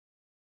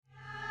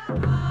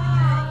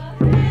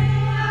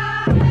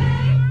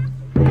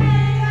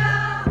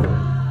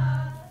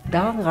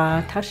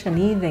Dara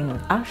tashaniding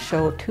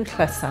asho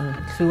Tulhesen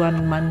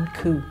kluan man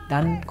ku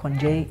dan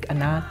konje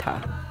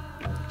anata.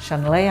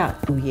 Shanlea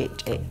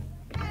uyeche.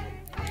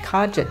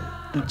 Kajet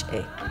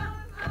iche.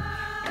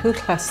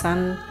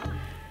 Tulhesen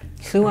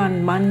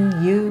kluan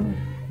man yu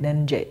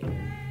nenje.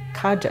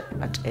 Kajet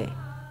ache.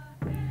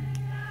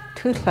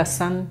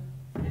 Tulhesen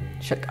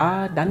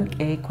shaka dan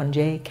ke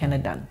konje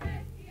kenadan.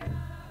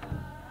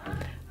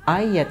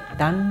 Ayat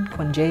dan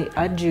konje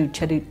aju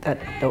chedutat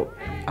do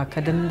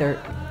akadander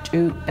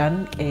ju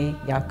dan ke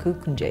yaku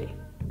konje.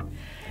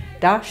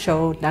 Da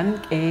sho dan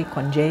ke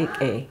konje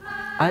ke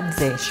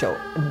adze sho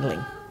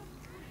unling.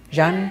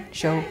 Jan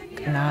sho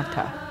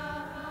kanata.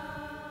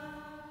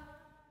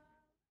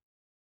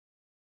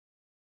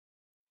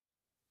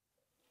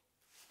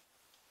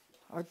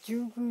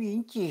 Chú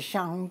quý chỉ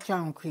sang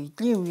trang khủy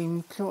tiêu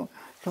linh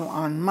so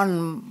on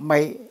man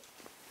by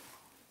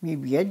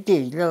maybe a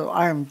day, little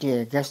arm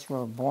day, I guess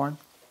we're born.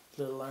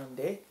 Little arm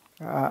day?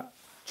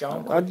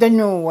 John I don't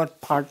know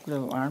what part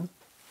little arm.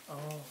 Oh.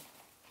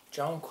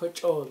 John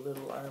Quitcho,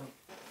 little arm.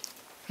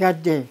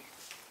 That day.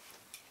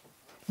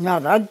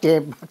 Not that day,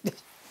 but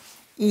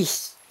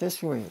east,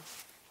 this way.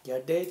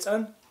 Yade,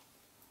 son?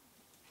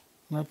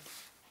 Not,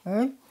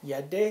 eh?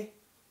 Yade?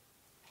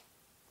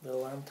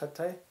 Little arm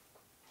tatai?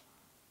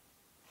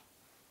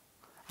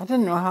 I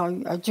don't know how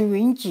I do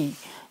inji.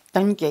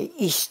 Don't get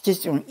east,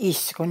 this on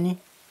east, gonna.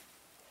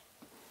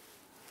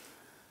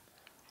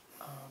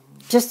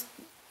 Just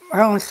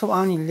around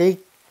Swanee Lake.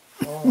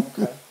 Oh,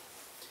 okay.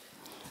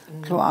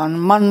 So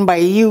on man by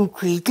you,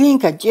 quickly,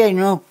 you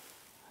know.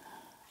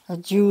 I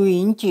do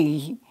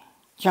inji,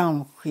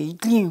 jump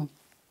quickly.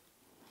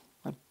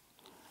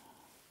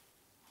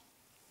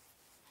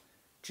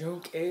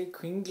 Junk a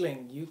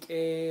Quingling, UK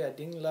a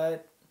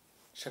Dinglet,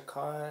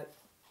 Shakat.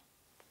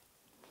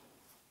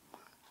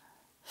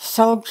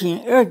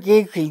 Sulking,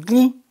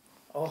 quickly.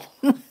 Oh.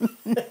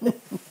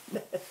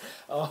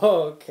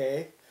 Oh,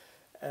 okay.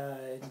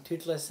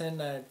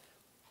 Tulhesen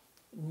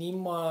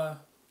Nima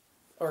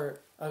or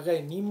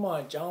okay,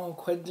 Nima John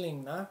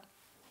Quedling, na?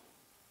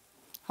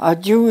 I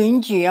do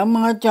inji, I'm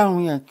not down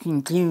here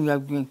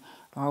quickly.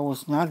 I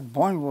was not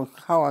born,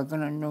 how I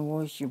gonna know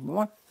where she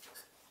born?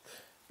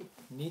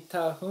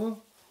 Nita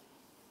who?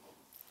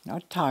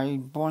 Not I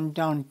born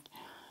down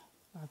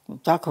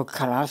Dako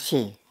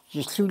Karase.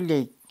 Just too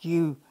late,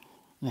 you,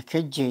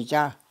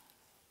 Nakaja.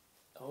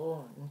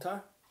 Oh,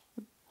 Nita?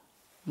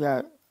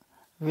 Yeah,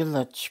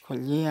 village,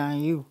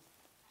 Kolia, you.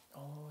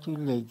 Oh. Too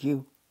late,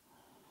 you.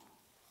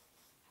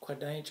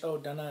 Quadanch, oh,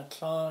 Dana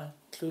Clan,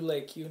 Clue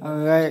Lake, you know. All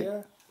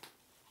right.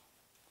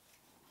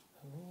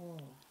 Oh.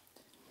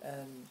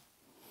 And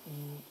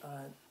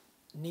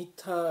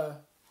Nita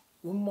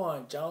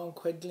Uma John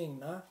Quedling,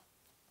 na?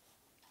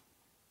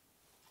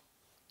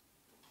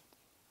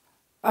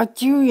 I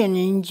do an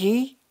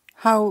inji,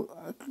 how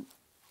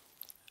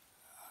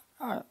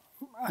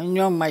I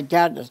know my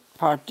dad is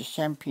part of the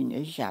Champagne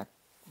Asia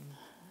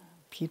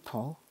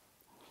people.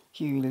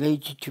 He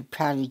related to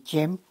Patty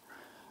Jim.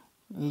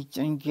 He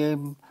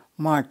didn't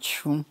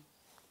March soon.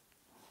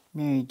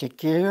 Married the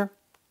girl.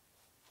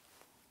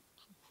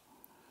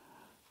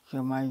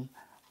 So I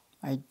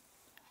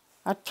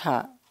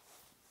thought,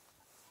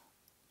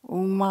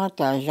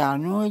 Umata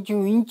Jano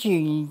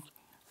Juinji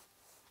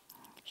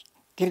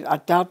get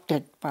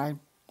adopted by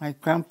my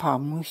grandpa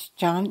Moose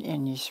John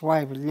and his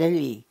wife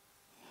Lily.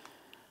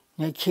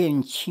 They came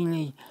in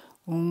Chile.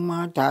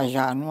 Umata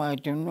Jano, I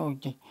don't know.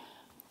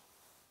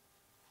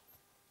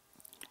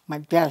 My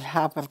dad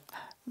had a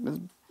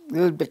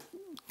little bit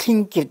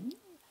tinky.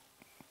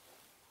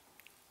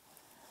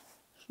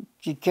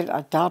 She get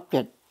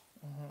adopted.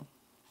 Mm-hmm.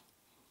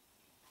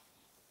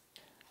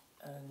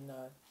 And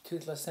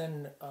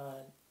Tulhesen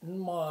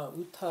Nma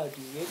Uta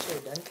du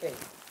Yeche Danke.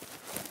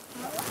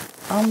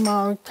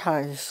 Uta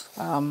is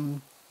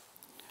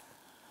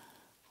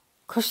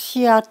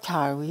Kosiata,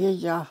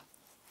 yeah.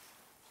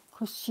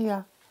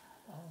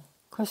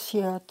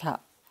 Kosiata.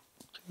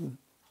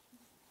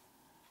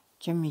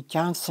 Jimmy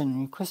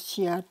Johnson,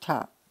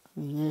 Kosiata,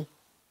 yeah.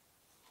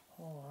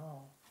 Oh,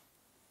 wow.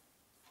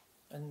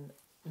 And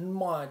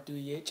Nma du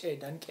Yeche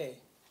Danke.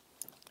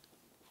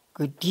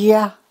 Good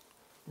dear.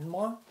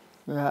 Nma?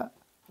 Yeah.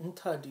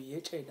 Nta du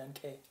Yeche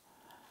Danke.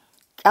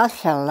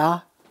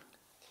 Gasala.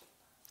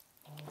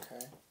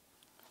 Okay.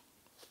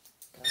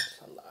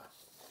 Gasala.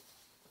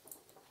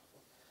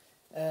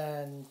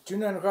 And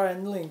Junan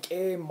Ryan Link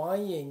A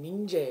Maye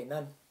Ninja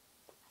Nan.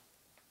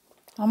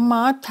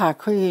 Amata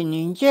Kuya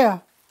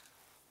Ninja.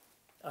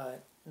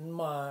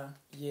 Nma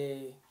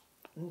Ye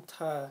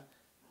Nta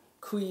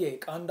Kuye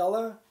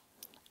Kandala.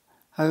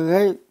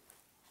 Alright.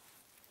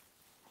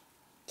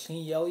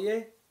 Clean Yell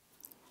Ye.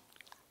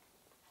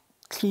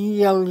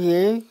 Clean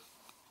ye.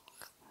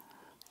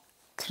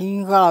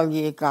 Clean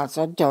ye got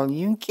a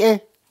dolly.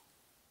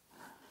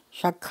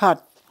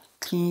 Shakat.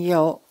 Clean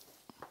yell.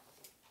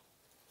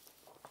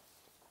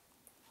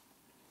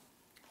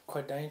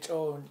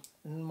 Quadancho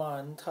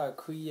Nma Nta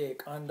Kuye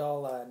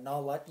Kandala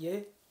Nalat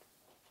Ye.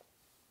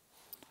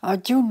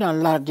 Achu na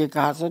la de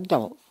casa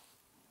do.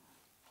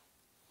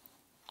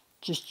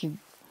 Just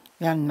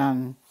yan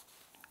nan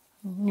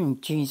new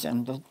cheese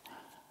and the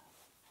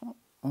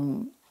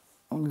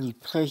only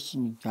place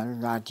in the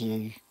la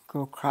de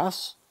go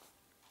across.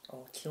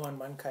 Oh, Kluan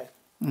Mankai.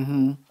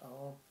 Mm-hmm.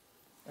 Oh.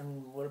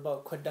 And what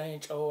about Kodain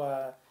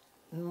Cho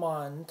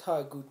Nman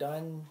Ta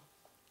Gudan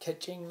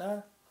catching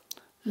na?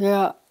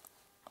 Yeah.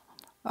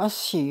 I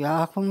see.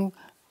 I can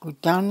go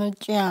down the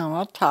jam.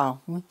 I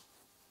talk.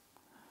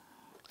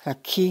 A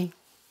key.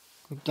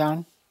 Go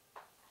down.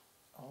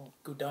 Oh,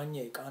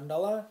 Gudanye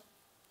Gandala?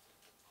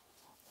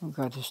 We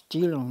got to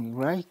steal on you,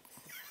 right?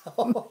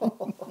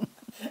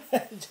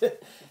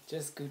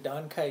 Just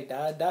Gudan Kai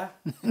da.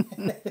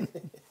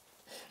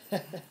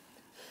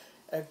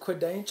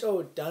 Kodain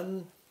Cho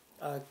Dan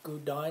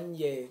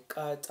Gudanye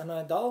Ka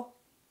Tanadal?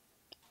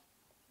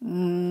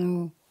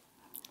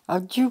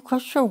 Achu ka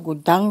show go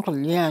down to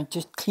yeah,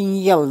 just clean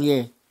yell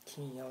yeah.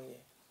 Clean Yao Ye.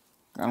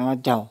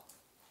 Canada.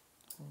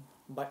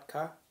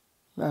 Batka?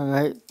 All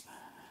right.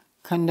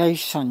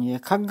 Condition yeah,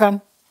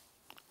 kagan.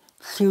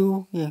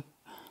 Su yeah.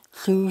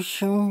 Su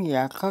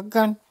yeah,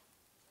 kagan.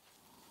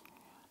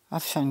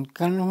 Afsan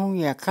kan hu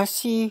yeah,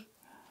 kasi.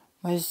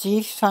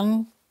 Mazif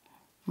san.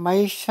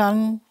 Mai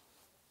san.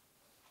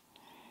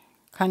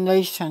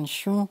 Condition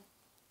shu.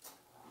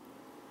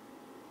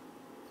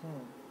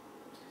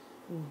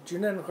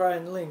 Junan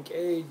Ryan Link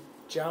A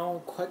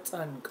Jao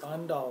Quatan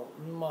Gandal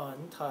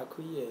Nman Ta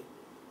Kuye.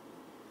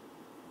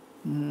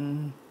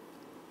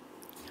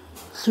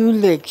 Su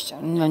legs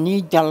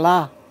nani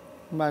dala.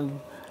 But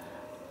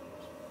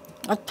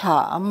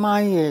ata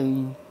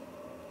amaye.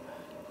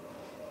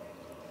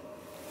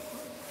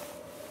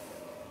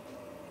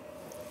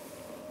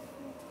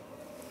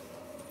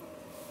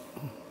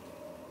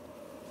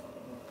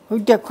 Who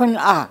de kun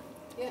a?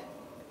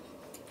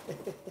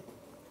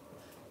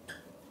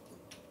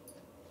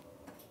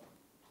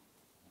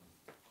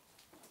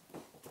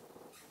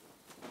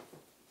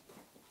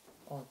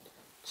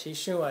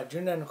 Chishua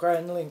Junan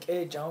Ryan Link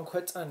A Jao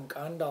Quatan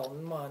Gandal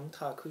Nman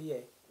Ta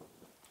Kuye.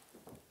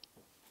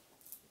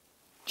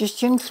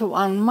 Just into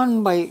on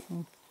Monday.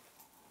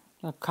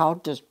 The cow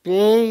is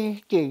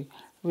big, the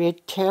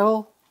red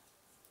tail.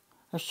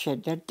 I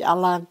said that I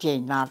like the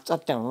nuts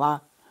at the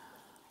la.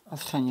 I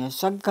said,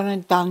 yes, I'm gonna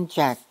down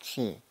jack,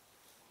 she.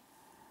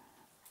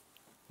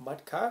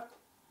 Batka?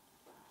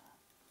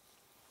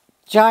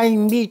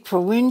 Giant meat for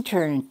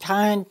winter and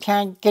time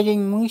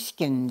getting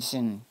muskins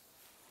and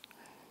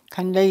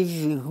can they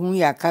whom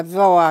ya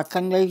kavawa,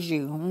 can they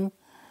whom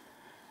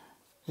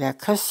ya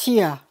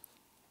cassia.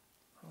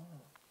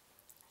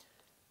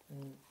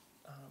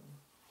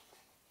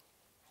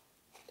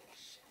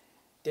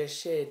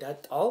 Deshe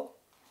dat all?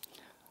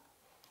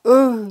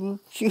 Oh,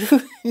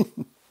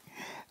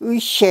 we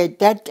shed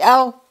that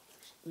out.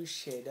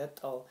 Ushe dat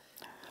all.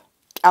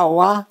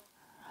 Awa,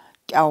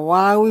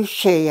 we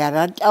share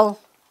that out.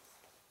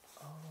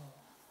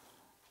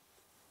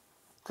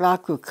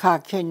 Glaku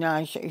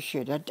kakena,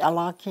 she that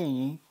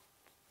alakini.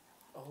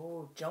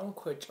 Oh, Jao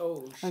Quich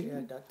oh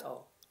Ushe dat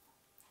all.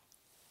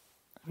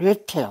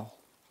 Red tail.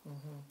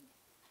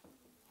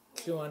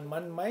 Kluan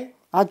Man Mai?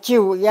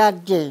 Achu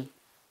yadi.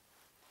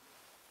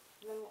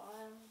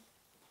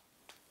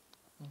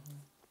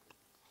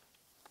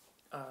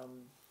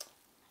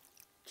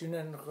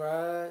 Junan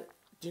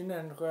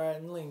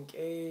Link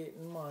A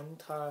Nman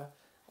Ta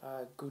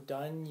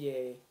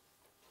Gudanye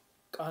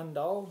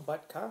Gandal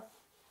Batka?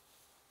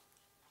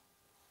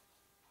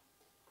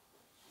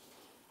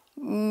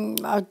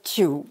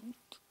 Achu.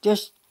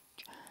 Just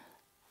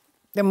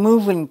the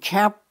moving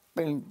camp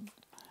and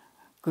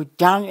go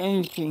down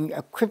anything,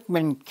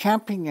 equipment,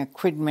 camping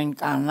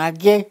equipment on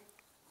Nage.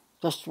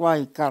 That's why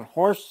you got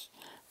horse.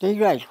 They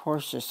ride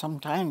horses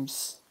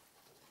sometimes.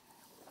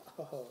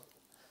 Oh.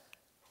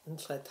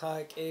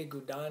 Nslatak A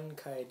Gudan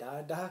Kai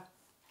da.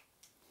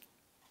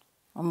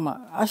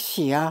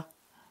 Asia.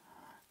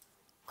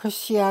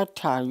 Kasia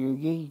ta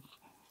you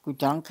go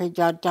down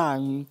Kajada,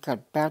 you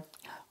got back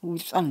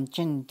who's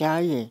unchin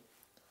die.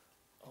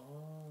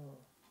 Oh.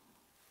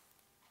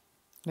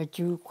 But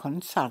you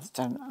consult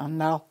and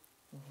now.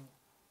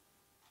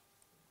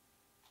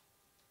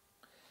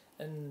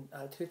 And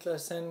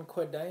Tulhesen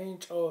Kodain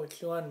Cho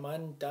Kluan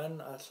Man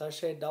Dan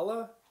Slashe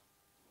Dala?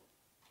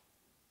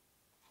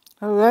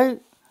 All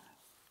right.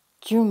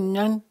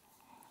 June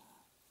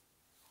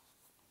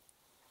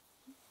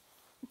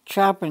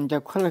chopping the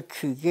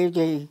quality get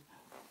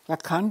the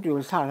country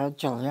was out of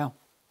jail.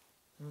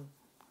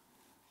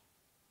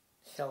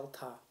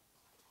 Helta.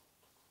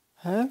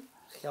 Huh?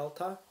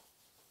 Helta?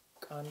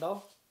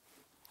 Gandal?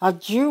 A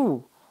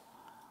Jew,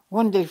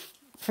 when they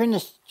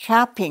finish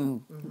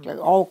chopping, they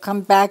all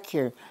come back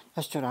here.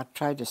 That's what I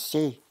try to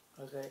say.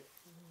 Okay.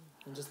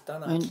 And just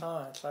done a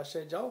chan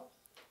Slashe Joe?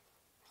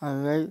 All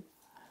right.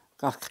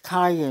 Got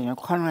Kai in a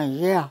corner,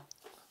 yeah.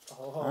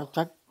 Oh. I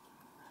thought,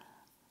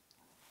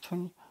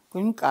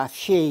 couldn't got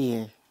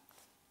she.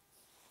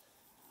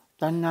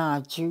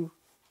 Dana Jew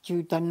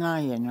Dana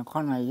in a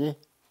corner, yeah.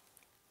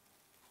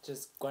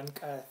 Just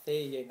Gwanka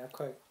Thay na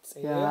quite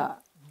say Yeah.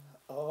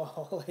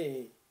 Oh,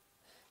 hey.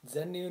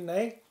 Zenu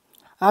night?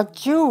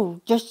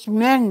 Achu just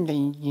men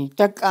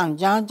the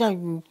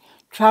kan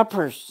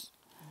trappers.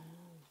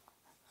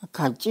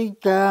 Kachi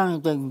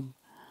gang the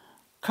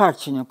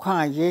carts in the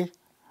quiet.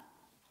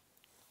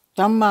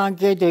 Dama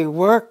get they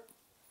work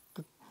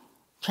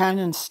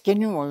cannon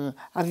skin or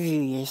a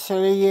view, so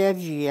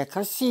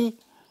kasi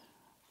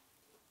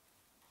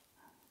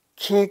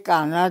cake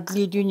and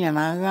ugly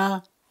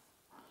dunyanaga.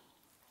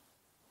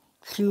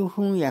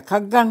 Kyuhun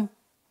yakagan.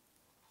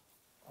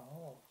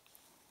 Oh.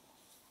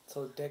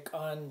 So dek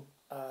on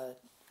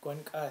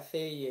Gwenka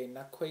Theye,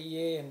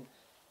 Nakweye, and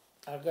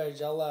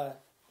Agajala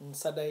and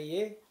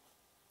Sadaye.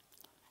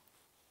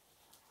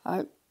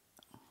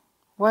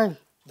 Why?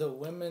 The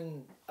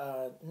women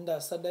Nda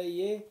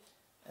Sadaye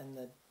and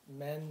the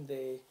men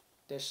they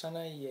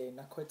Deshanaye,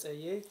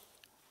 Nakwetaye.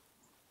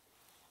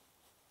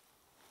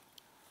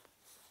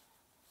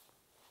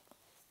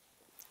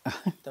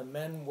 The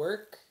men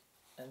work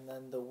and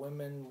then the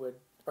women would,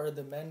 or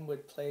the men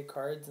would play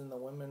cards and the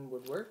women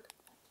would work.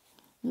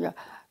 Yeah.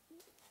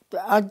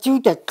 I do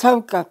the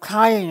cloak of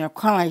kind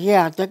of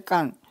yeah, the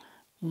gun.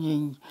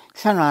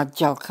 Sana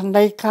joke and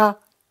they ka.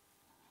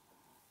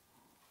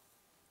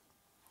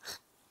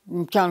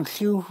 John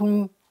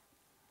Kyuhun.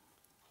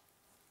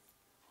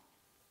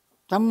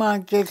 Dama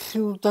get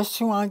through the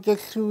swan get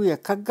through a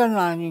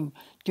kaganan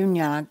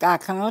dunya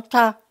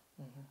gakanota.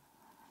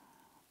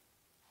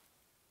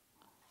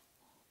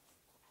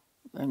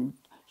 And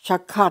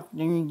Shakat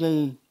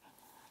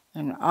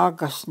in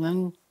August,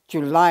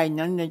 July,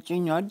 the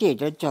junior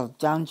did a job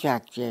down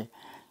Jack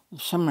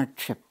summer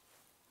trip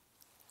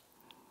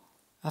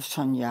of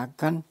Son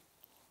Yagan.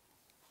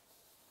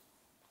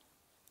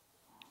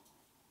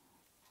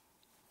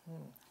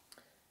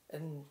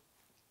 And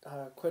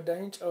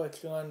Quadainch o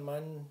Kluan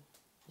man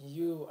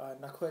you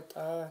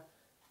Nakweta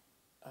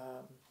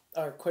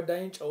or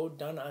Quadainch o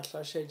Dan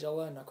Atlashe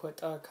Jala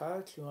Nakweta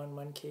Ka Kluan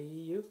man Ke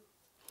you.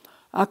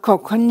 A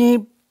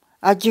coconip,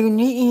 a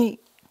juni,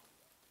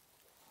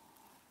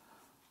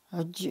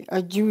 a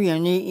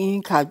Juliani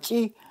in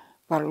Kaji,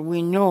 but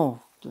we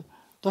know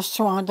the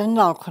swan and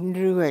now can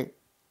do it.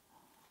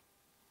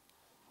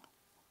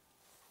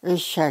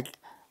 It's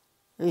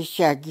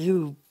shag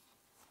you,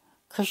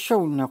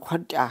 Kashona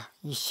Quata,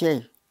 he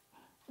say,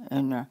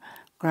 and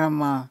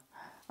Grandma,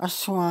 a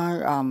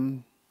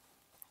swan,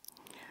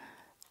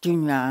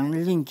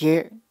 Dunan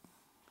Linke,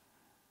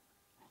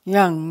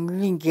 young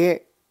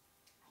Linke,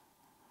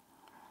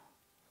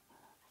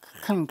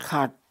 can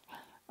cut.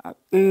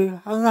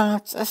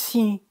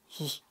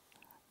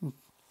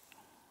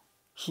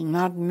 She's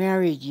not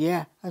married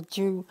yet. A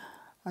Jew,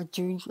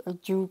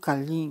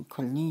 Colleen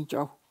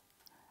Joe.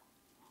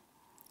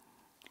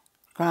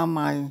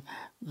 Grandma,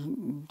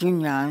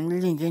 Dunya,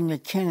 Lincoln, the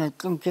Kenneth,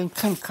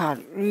 can cut,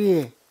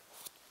 really.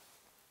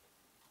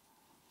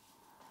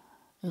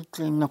 It's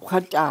in the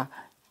Quata,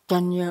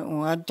 Danya,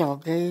 or a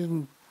dog,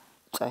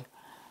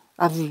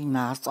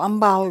 Avina,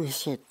 somebody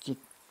said,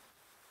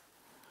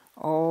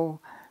 oh,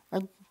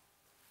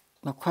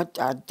 the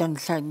Quata done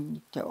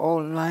said the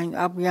old line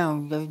up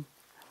young, the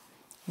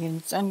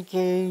in some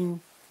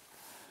game,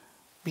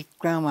 big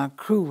grandma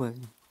crew.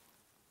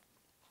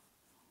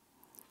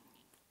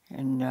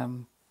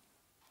 And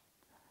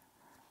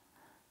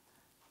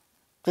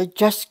they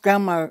just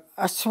grandma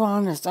a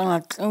swan is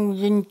on a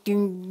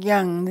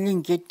young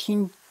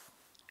Lincoln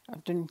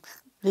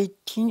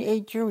late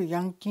teenager,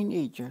 young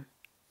teenager.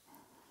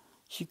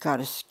 She got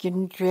a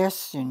skin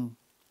dress and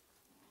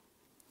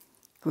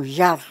go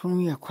yard from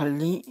your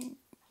colleague.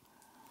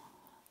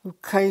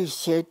 Okay,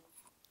 said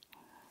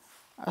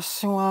a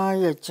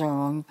swan, a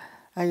John,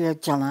 a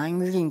John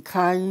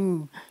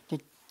Lincoln.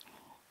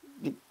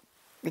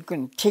 They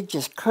couldn't take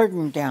this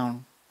curtain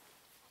down.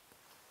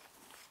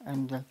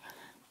 And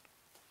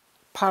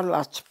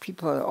lots of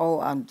people all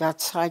on that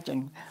side.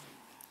 And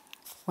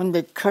when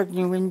the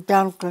curtain went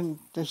down,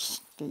 they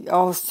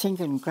all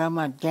singing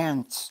Grandma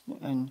dance.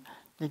 And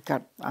they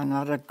got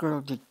another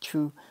girl, the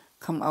two,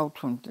 come out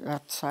from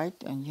that side.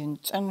 And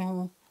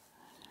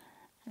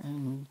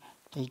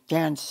they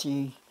dance,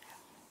 they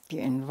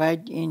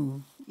invite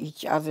in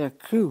each other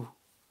crew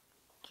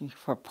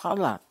for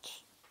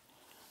potlucks.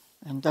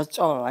 And that's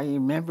all. I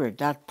remember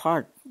that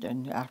part.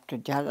 And after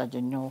that, I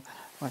didn't know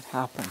what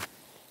happened.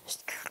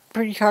 It's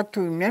pretty hard to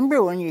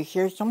remember when you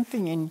hear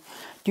something in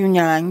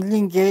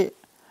Dunyanlinge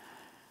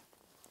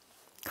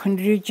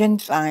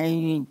convergence.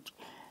 I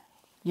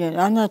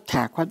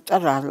attack what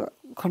are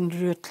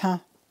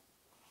converta.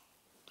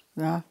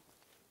 Yeah.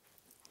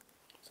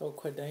 So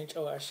Quadainch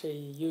o Ashe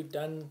you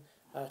done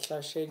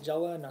Atlashe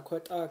Jala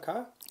Nakweta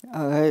Ka?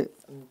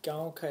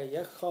 Gaon Ka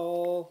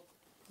Yechol.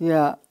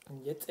 Yeah.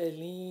 Yet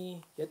Eli,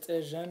 Yet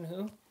Jan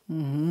who?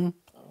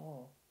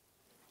 Oh.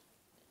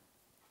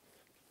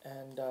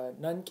 And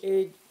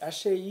Nanke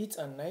Ashe eats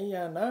a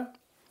Nayana?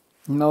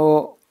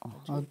 No,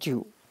 not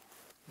you.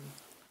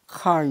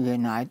 Car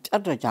unite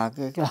at the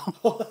jacket.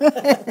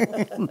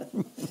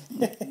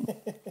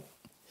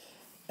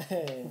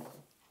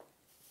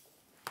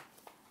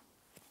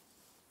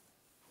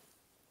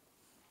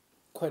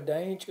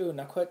 Quadainch u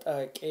nakwet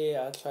ke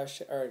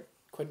atlash or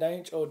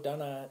quadainch o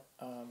dana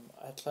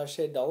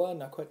atlashe dollar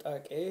nakwet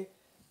ke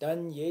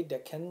dan ye de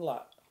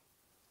kenla.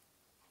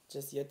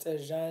 Just yet a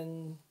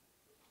jan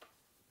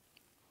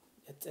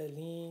yet a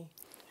li.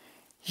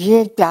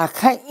 Ye da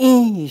ka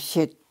in, you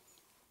said.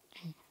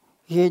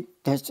 Ye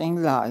that's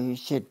in law, you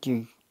said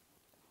you.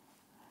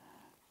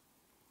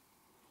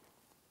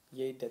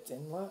 Ye that's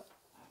in what?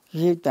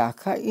 Ye da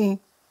ka in,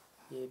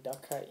 Ye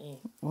daka in.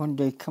 when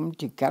they come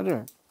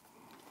together.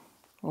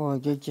 Or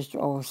they just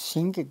all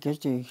sing together,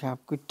 they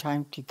have good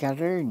time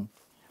together. And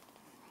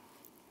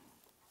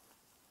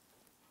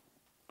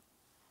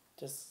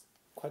Just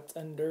quat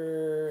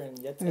under and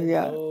yet a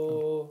yeah,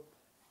 do.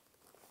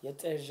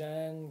 Yet a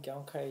jan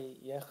gankai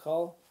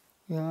yechal.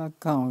 yeah,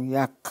 go,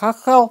 yeah,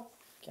 kakao.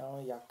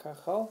 Gan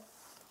yakachal.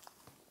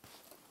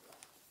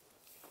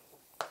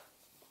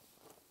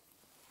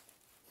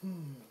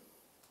 And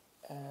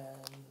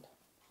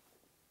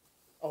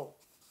oh,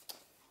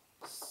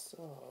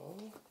 so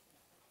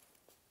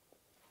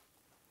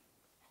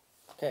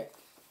okay,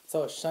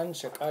 so shan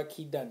shaka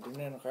ki dan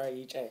dunan ra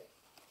each a.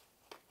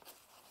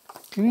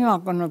 You're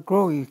not gonna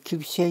grow, you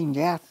keep saying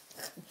that.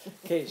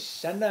 Okay,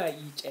 shana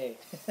each a.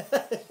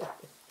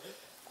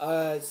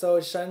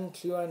 So shan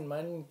kluan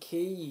man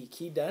ki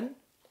dan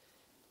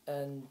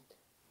and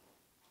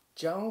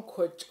John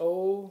Quich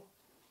O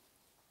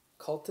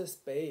Cultus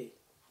Bay.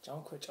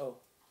 John Quich O.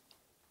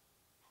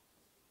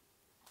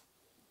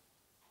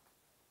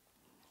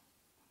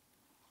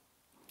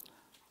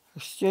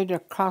 Straight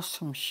across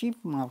from Sheep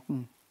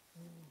Mountain.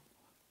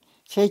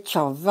 Say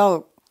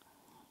Chalvel,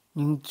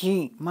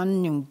 Nungji,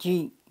 Man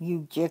Nungji,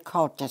 you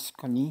Jekau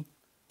Tasconi.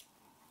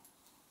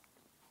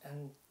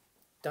 And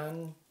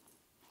Dan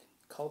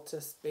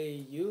Cultus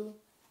Bay U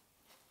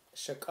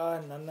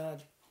Shaka Nana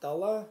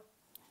Dala.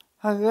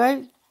 All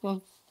right,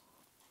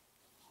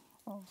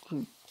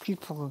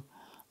 people,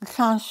 I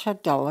can't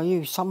shut down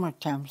you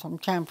summertime,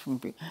 sometime from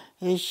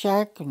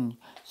Ashak and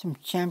some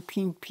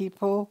champion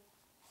people.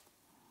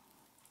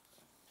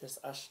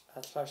 Just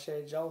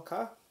Ashlashe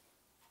Jalka.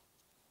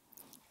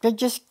 They're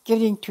just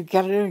getting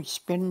together and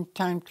spending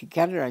time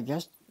together, I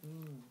guess.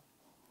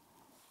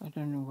 I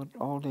don't know what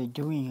all they're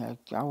doing.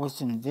 I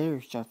wasn't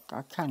there, so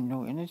I can't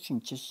know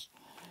anything.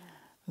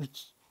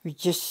 We're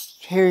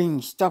just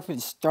hearing stuff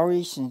and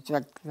stories and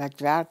like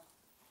that.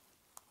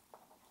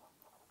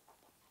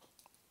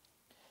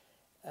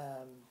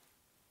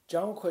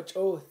 John Quich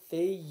O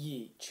Thay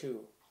Yi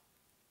Chu.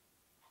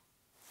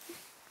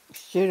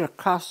 Straight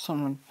across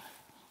from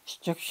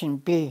Instruction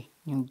Bay,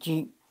 New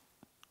Jeep.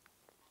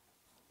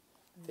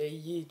 Thay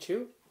Yi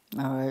Chu.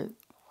 All right.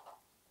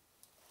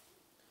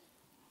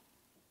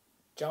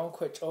 John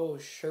Quich O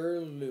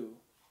Sherlu.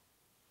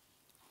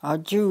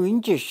 아주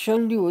이제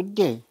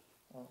설리우대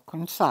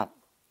concert.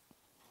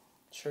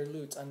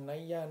 Sherlu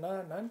Tanaya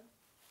na nan.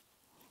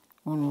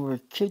 When we were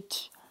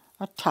kids,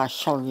 아타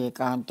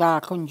설리가 다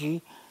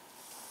건지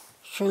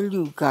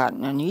설리가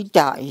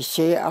나니다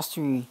이세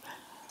아수이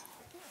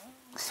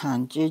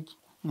산제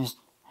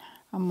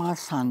아마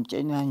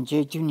산제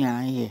난제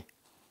주냐에.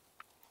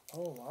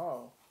 Oh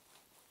wow.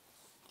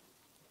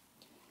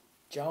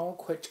 John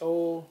Quich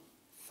O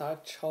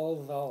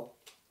Thachalval.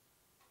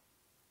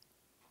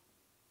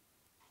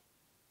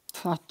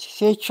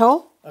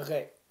 세초?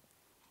 Okay.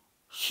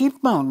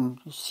 Sheep Mountain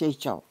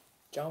세초.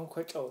 John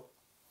Quich O.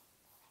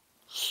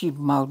 Sheep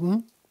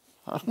Mountain.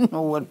 I don't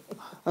know what.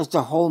 That's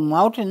the whole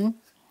mountain.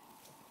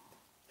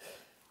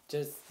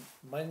 Just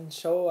man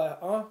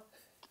show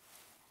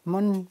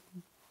Mon.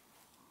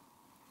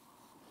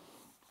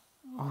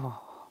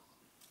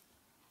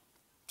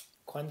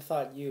 Quan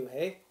thought you,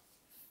 hey?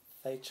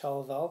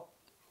 Thachalval.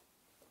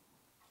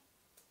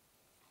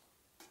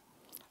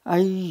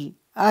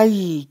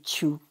 I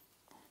chu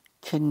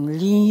can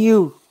leave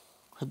you.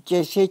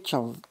 Just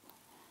세초.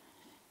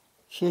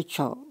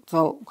 세초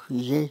더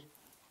그게.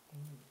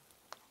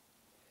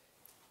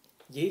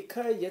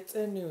 Yeka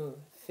yetzenu.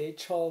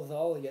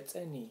 Thachalval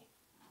yetzeni.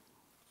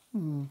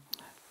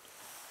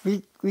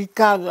 We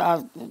got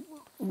a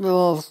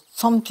little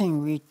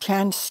something we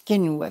can't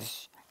skin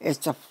with.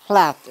 It's a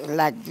flat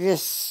like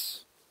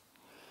this.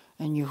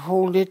 And you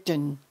hold it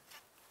and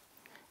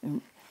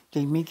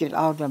they make it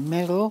out of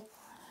metal.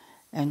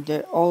 And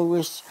they're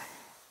always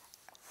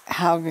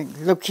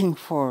looking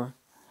for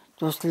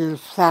those little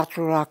flat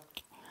rock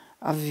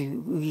of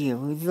the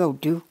will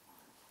do.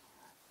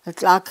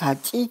 It's like a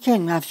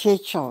chicken of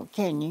secho,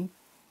 can you?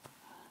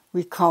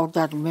 We call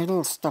that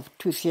metal stuff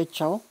to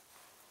secho.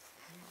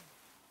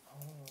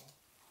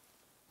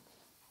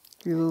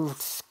 Little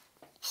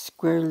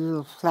square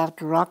little flat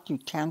rock you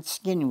can't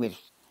skin with.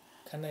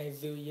 Can I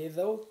do ye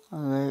though? All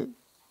right.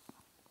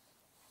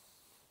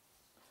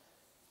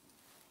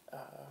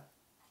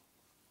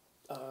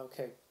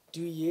 Okay.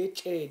 Do ye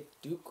che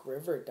Duke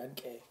River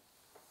Dunke?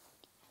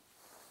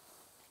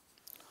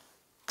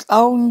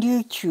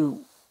 Only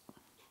two.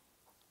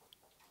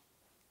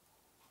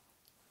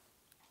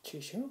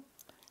 Chishu?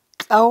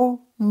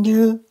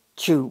 Only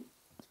two.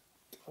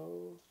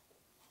 Oh.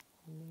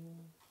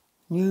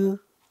 New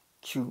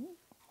two.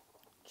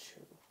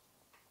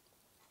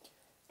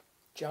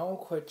 John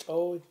Quich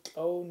O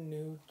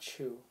New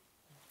Chu.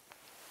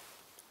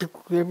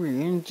 Duke River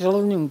in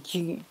Zolnum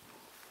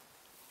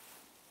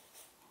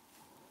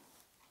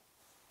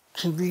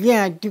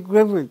yeah, Duke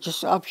River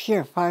just up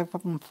here, 5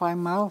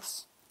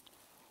 miles.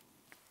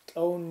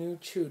 O New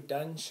Chu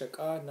Dan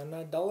Shaka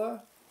Nana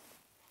Dala.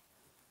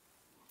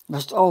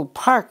 That's all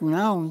park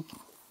now.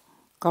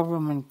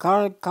 Government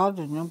got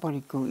it,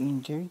 nobody go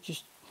in there,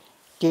 just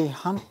they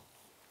hunt.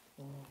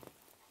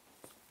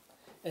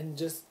 And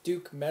just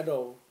Duke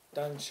Meadow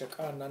Dan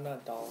Shaka Nana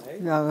Dal, hey?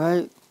 Yeah,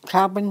 right.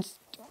 Cabins,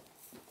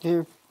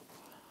 they're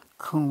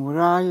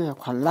Kunraya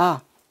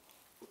Kala.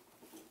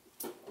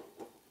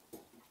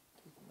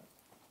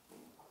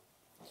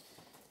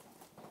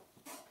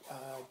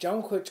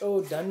 John Quich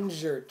O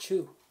Danger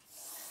Chu.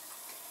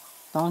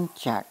 Don't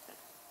check.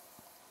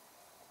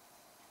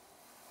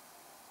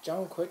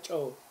 John Quich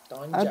O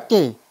Don A Jack.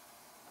 day.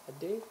 A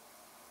day?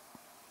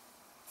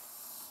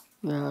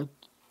 Yeah.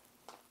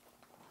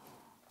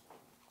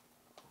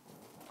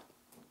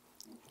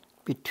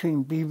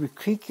 Between Beaver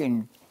Creek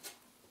and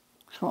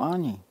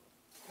Suwannee.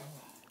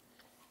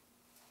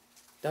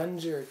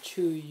 Danger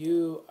Chu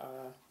you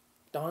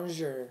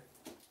Danger.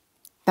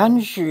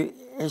 Danger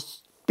is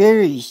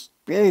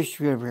Berries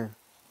River.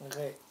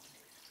 Okay.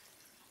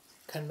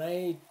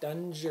 Kanai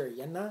Danger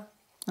Yana.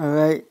 All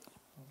right.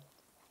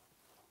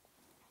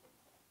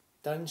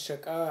 Dan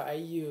Shaka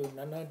Ayu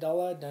Nana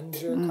Dala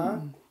Danger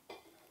Ka.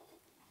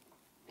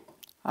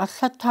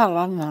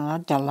 Asatala na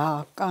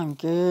dala kan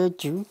ke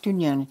ju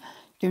tunyan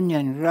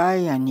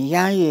raya ni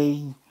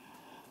yaye.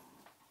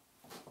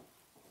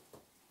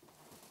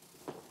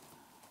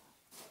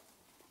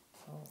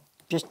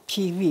 Just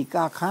TV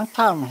ka can't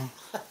tell me.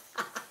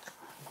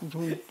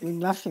 Do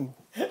nothing.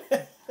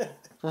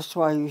 That's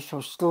why you're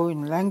so slow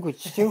in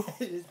language too.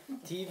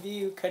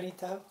 TV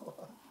Kanita.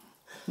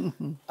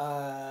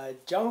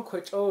 John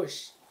Quich O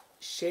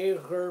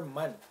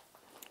Shegerman.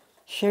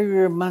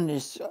 Sugarman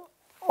is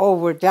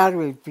over that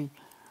way,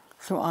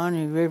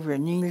 Suwannee River,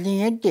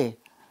 Ninglingede.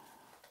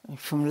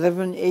 From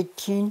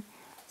 1118,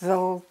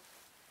 they'll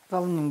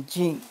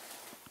Jing.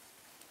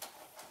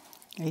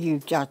 You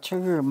got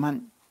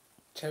Sugarman.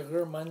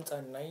 Chegerman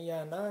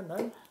Anaya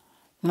Nan.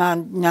 Na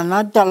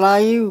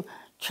dalayu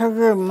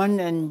Sugarman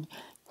and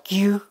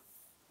Q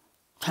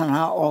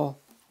Tanao.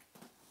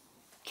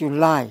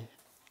 July.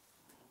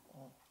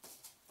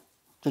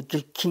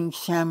 The king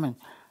salmon.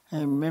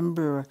 I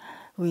remember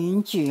we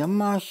in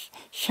Giamash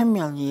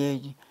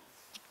Shemelier.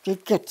 They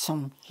get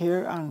some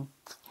here on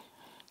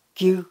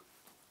Q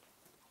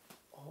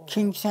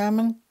king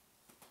salmon.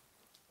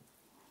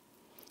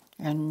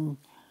 And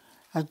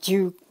a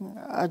Jew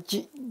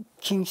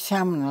king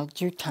salmon, a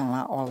Jew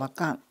tana all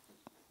again.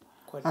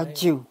 A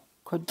Jew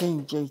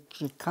couldn't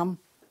come.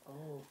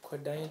 Oh,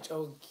 Kodainch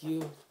O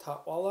Gyu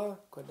Tatwala?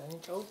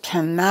 Kodainch O?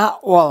 Tana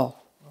all.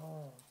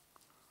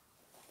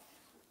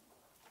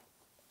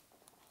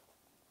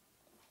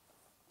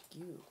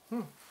 Gyu.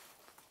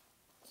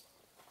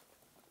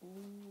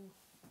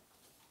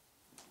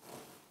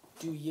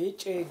 Do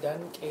Yeche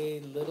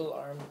Danke Little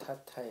Arm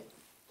Tatai?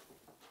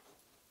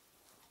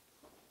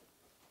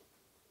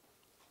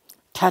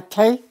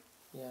 Tate?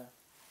 Yeah.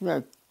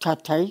 Yeah,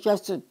 Tate,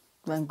 that's a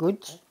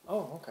language.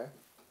 Oh, okay.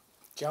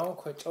 John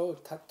Quich O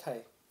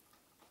Tatai.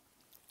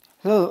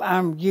 Little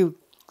arm you,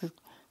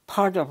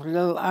 part of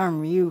little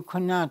arm you,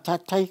 kuna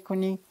Tate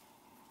kuni.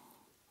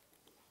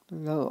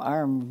 Little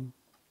arm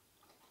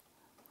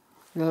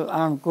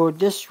go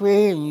this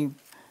way and you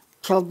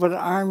kill with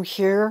arm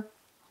here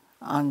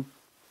on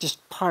this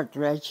part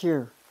right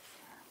here.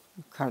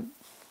 You cut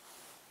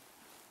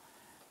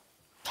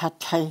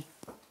Tate.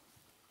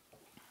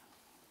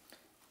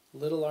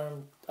 Little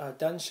Arm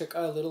Dan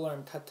Shaka Little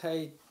Arm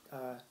Tatai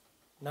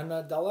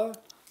Nana Dala?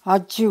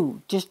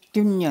 Aju, just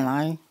dunya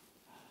lai.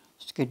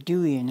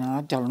 Skadui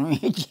na dalno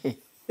eje.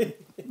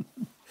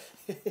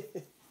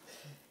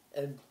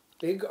 And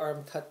Big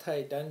Arm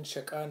Tatai Dan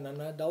Shaka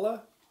Nana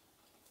Dala?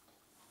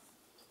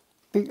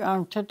 Big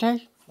arm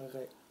Tate.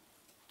 Okay.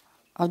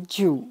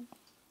 Aju.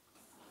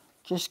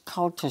 Just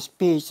call to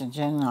space and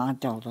then na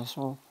dal, that's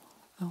all.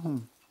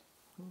 Okay.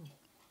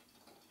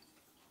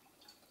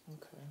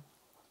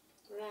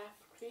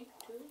 Raft Creek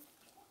too?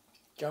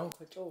 John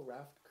Quich O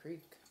Raft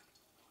Creek.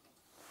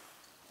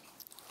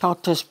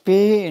 Cultus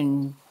Bay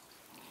and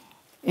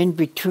in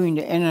between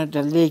the end of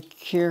the lake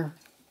here.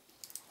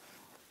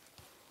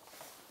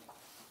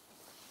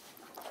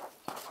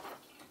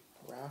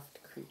 Raft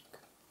Creek.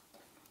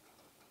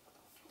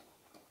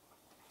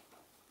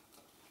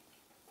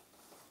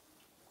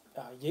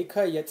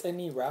 Yeka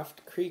Yetzeni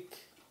Raft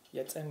Creek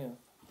Yetzenu.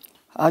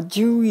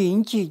 Aju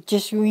Inchi,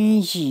 just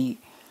Inchi.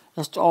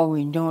 That's all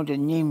we know, the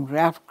name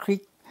Raft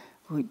Creek.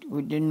 We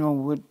didn't know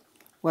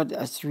what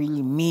it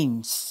really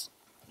means.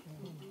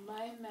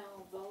 My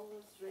Melville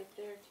was right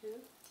there too.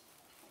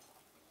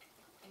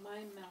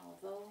 My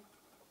Melville,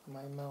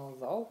 My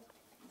Malval?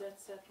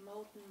 that's that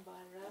mountain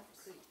by Raft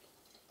Creek.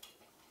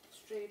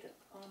 Straight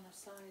on the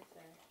side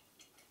there.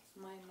 It's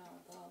my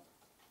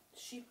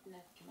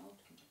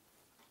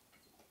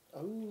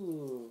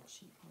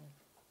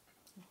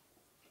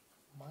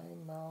My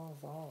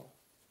malval.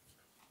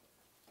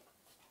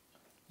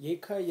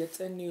 Yeka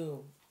yetzenu.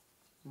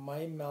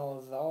 My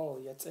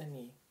malval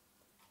yetzeni.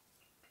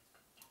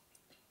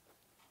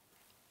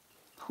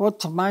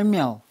 What's my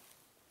mill?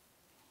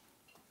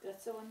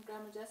 That's the one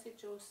Grandma Jessie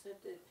Joe said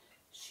that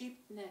sheep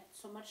net,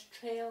 so much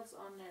trails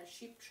on there,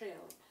 sheep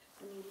trail.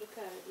 When you look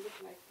at it,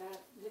 look like that,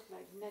 look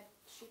like net,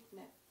 sheep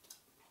net.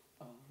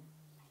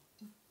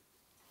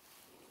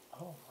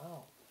 Oh,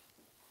 wow.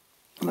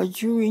 我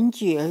就引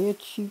起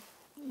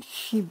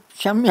去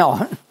小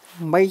庙，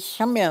没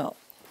小庙。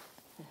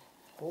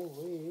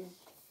 Holy.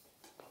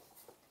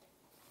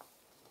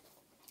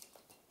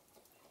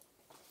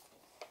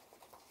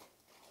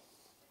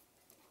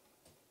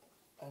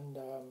 And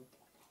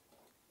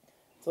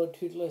so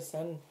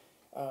Tulhesen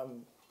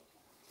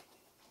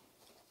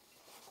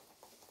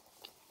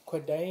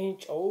Quadain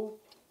Cho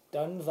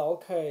Dan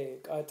Zalkai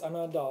at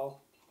Anadal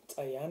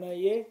Tayana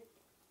ye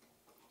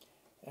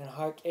and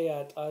Hark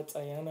at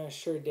Ayana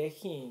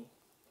Shurdehi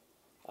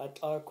at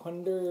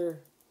Kunder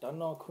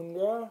Dana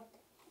Kundra.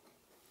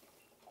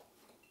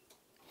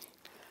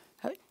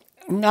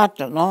 Not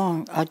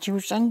long. I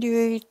was under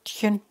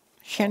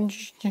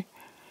it.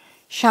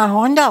 下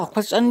环岛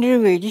可是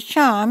under 的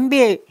下岸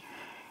边，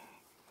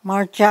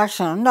马家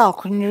上岛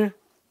可能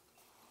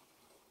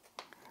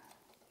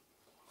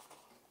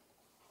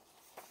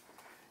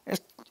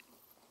it's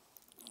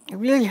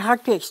really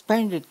hard to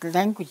explain the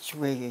language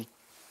way.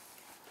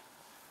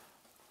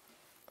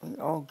 We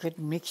all get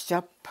mixed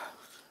up.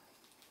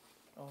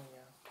 Oh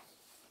yeah.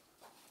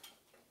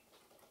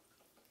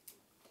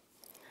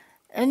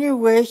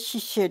 Anyway, she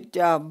said,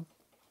 I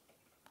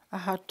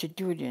had to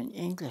do it in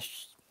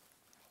English.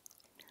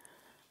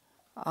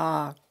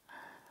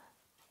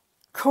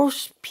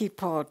 Coast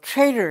people,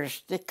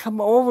 traders, they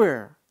come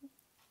over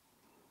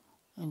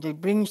and they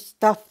bring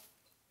stuff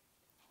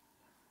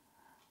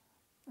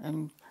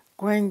and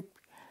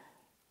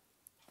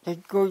they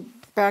go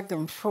back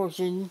and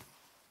forth.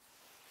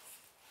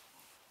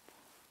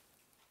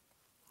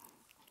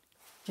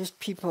 These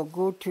people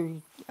go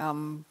to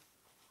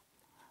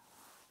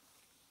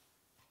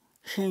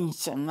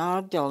hints and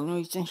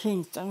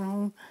hints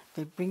and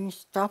they bring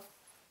stuff.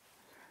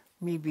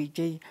 Maybe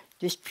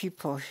these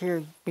people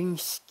here bring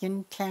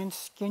tan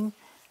skin,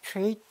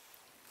 trade,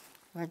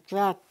 like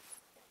that.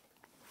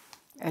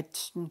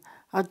 It's,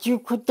 as you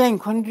could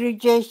think,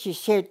 she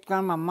said,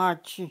 Grandma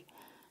March,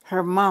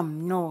 her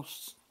mom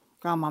knows,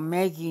 Grandma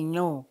Maggie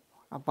know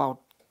about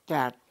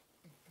that.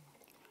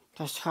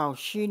 That's how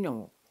she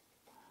knew.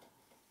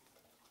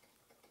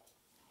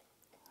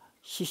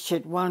 She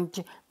said,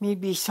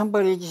 maybe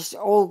somebody just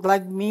old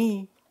like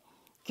me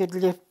get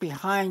left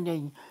behind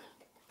and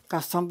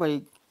got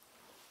somebody.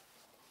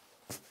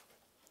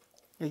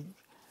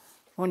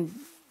 When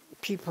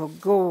people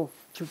go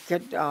to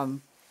get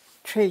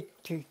trade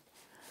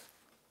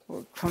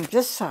from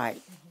this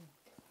side,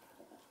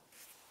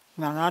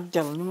 now not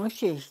telling me,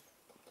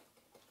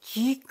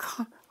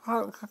 Jikan,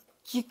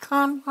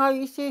 how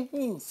you say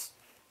things?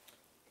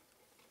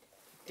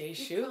 They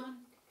shoot?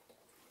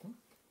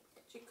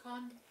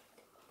 Jikan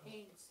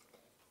Haynes.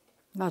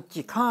 Not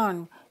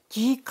Jikan,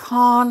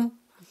 Jikan.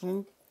 I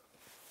think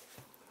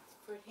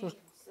For Haynes,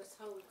 that's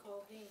how we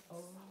call Haynes.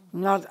 Oh.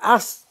 not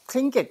us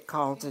think it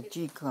called the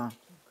Jikan.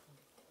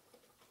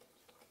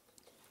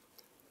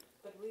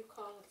 But we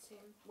call it same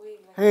way.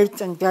 Hey,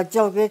 Like and that's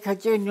all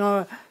because you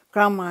know,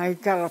 Grandma, I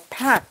got a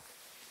pack.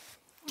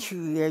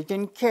 They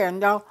didn't care.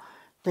 Now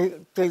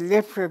they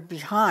left her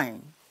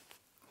behind.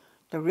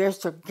 The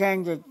rest of the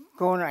gang are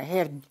going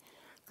ahead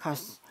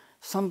because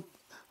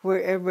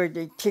wherever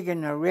they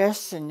taken a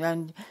rest and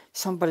then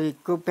somebody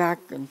go back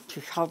and to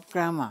help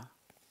Grandma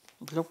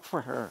look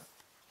for her.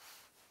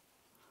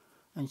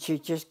 And she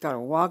just got a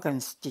walking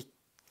stick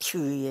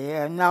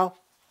and now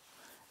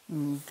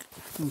in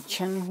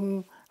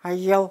Chenhu I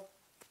yell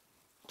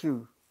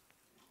too.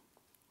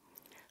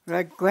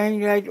 Like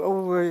going right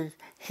over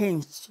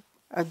hints,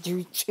 I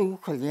do too,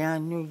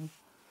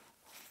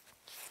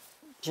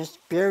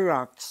 just bare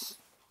rocks.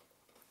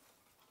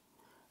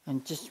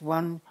 And just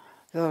one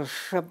little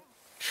shrub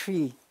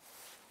tree,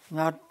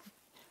 not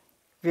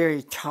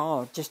very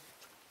tall, just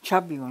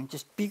chubby one,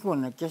 just big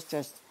one, I guess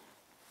that's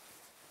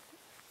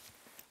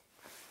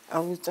I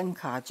was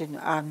unconscious,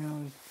 I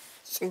know.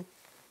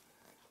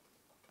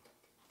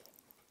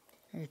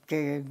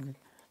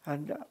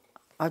 And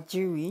I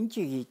do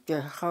enjoy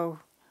it,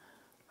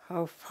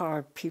 how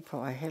far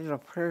people ahead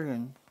of her,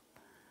 and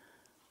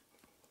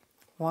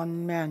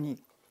one man he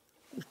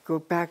go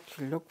back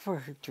to look for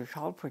her, to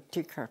help her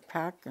take her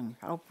pack and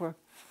help her.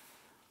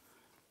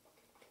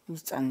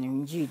 It's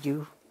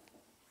unusual.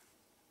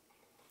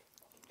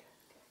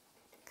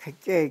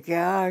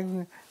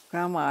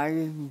 Grandma,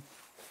 I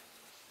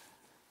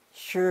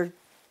sure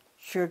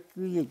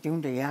you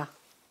doing that.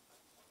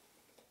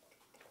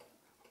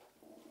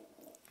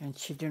 And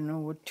she didn't know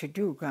what to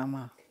do,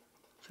 Grandma,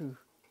 too.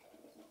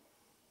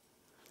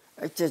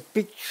 It's a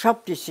big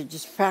shrub, this is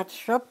just fat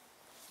shrub.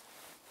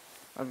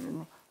 I don't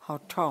know how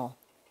tall.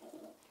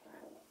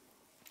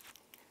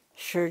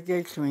 sure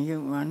gets when you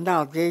run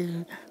out.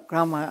 They,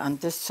 Grandma, on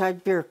this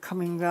side bear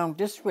coming down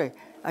this way.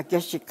 I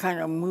guess you kind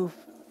of move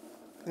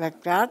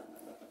like that,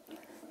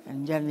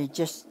 and then he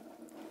just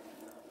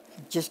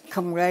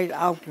come right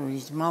out with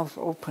his mouth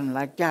open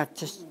like that,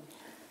 just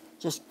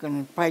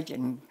gonna bite,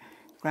 and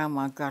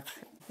Grandma got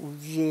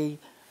yeah,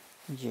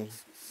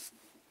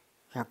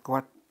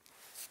 what?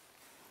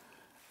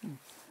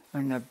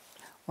 When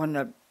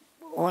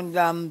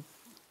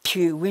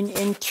she went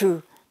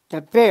into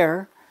the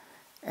bear,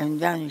 and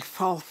then it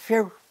fell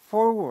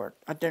forward.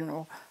 I don't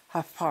know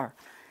how far.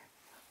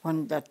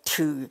 When the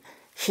two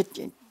hit,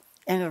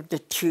 end of the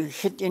two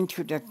hit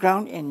into the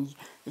ground, and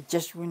it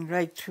just went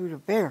right through the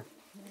bear.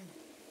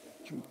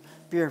 The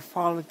bear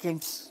fall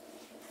against.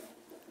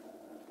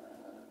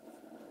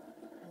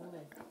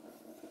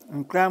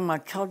 And Grandma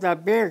killed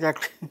that bear. That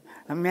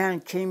a man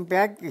came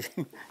back. You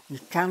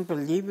can't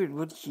believe it,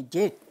 what she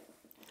did.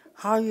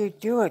 How you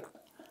do it?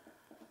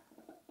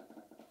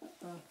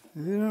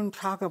 You don't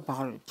talk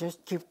about it.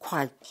 Just keep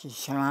quiet. She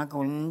said, "I'm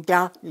going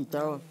down."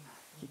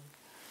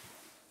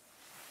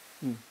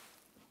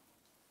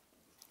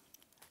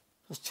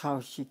 That's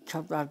how she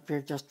killed that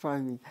bear. Just for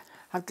me.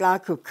 When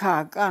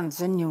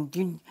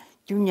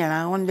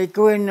they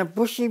go in the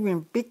bush,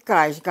 even big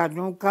guys got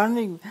no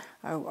gun.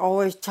 I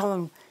always tell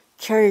them,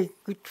 carry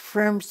good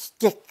firm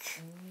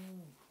stick.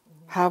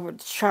 Have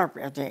it sharp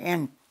at the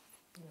end,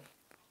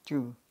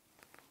 too.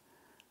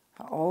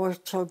 I always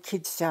tell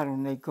kids that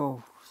when they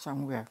go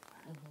somewhere.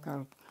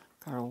 Gotta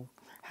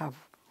have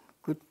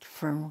good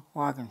firm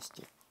walking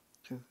stick,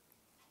 too.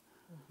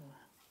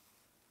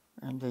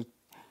 And they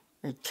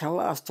tell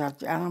us that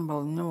the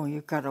animal know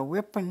you got a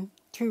weapon,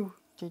 too.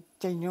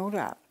 They know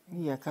that.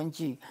 Yeah, can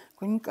you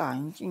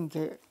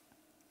get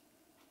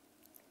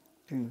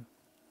too.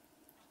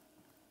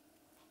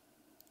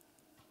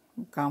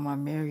 Grandma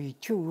Mary,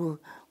 too,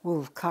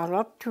 will caught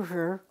up to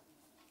her.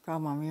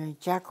 Grandma Mary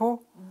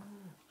Jacko.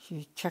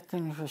 She's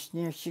checking her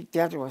snare.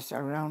 Dad was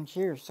around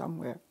here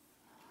somewhere.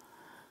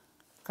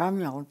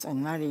 Gamels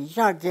and Nari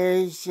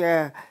Jagges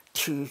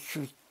to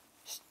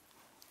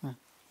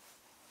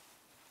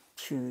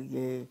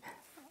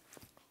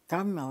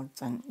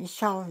Gamels and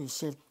Ishal. He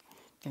said,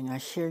 then I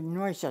hear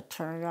noise. I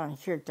turn around and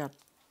hear that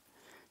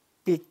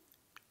big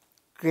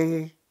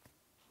gray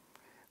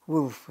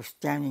wolf was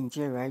standing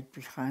there right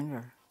behind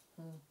her.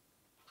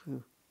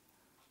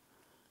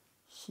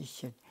 She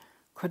said,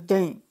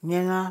 "Kodai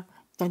Nena,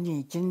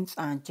 Dani Jins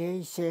and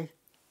Jay say,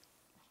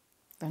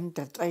 then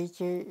that I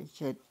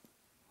said,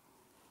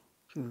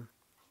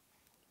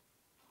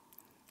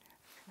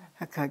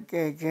 I can't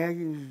get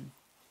you.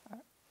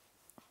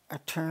 I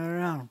turn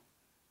around.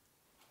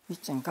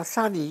 It's in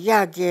Kasadi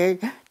Yage,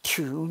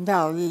 two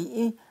now,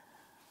 you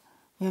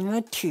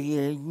know, 2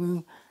 years,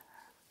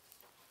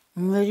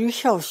 very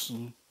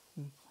healthy.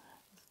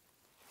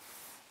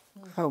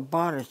 How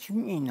bad it you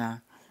mean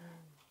now?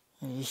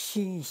 You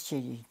see, he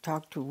said, you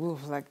talk to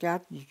wolves like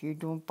that, you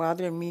don't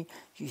bother me.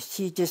 You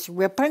see this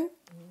weapon?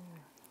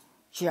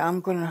 See,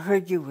 I'm going to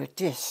hurt you with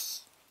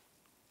this.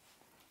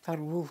 That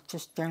wolf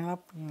just stand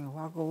up and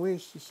walk away,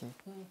 she said.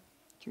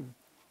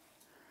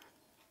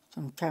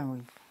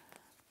 Sometimes it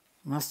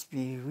must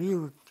be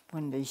real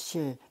when they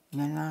say,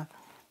 Nana,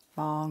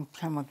 long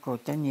time ago,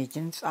 then you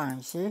didn't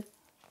answer.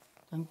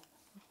 Then you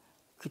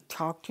could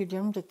talk to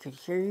them, they could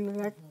hear you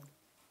like.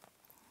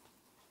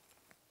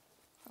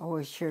 I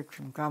always heard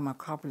from Grandma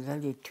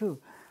Copperlelly too,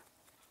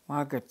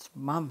 Margaret's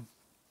mom.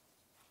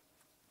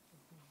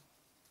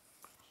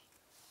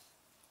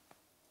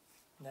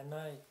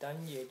 Nana,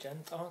 done ye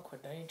gent on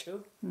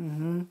Quadancho?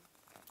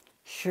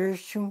 Sure,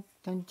 soon,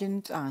 then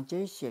didn't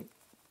answer, said.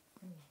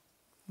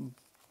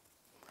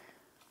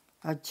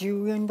 A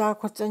Jew and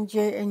that was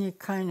any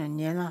kind of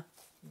Nana.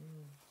 You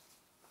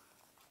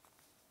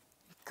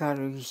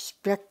gotta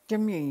respect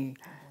them, you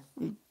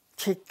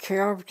take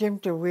care of them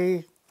the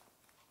way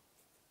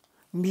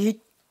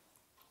meat.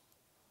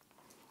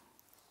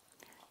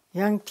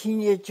 Young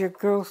teenager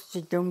girls, they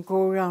don't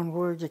go around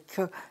where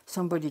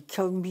somebody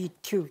kill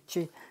meat too,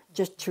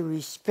 just to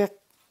respect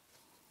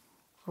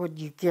what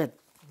you get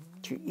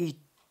to eat.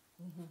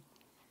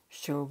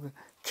 So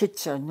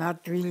kids are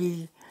not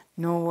really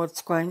know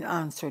what's going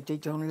on, so they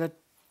don't let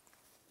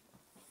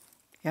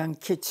young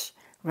kids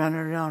run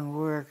around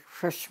where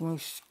fresh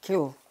moose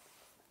kill.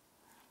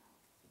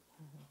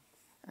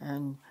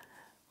 And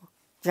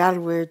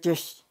that way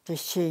they're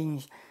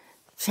saying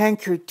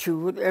thank you to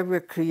whatever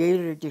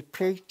creator they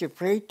pray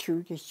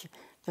to.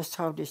 That's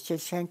how they say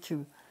thank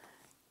you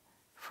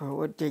for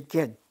what they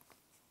get.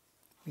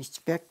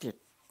 Respect it.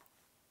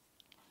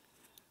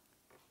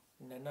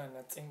 Nana,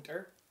 nothing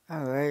there.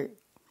 All right.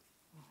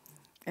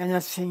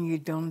 Anything you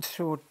don't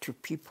throw to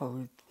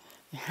people,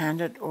 you hand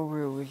it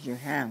over with your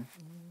hand.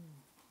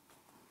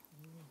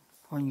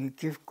 When you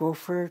give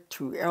gopher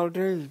to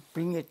elder, you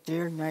bring it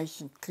there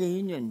nice and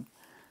clean and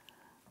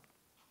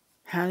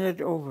hand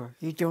it over.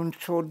 You don't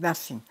throw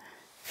nothing.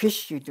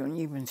 Fish you don't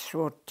even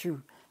throw it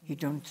too. You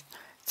don't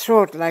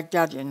throw it like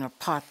that in a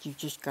pot. You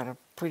just got to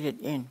put it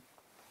in.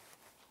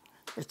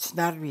 It's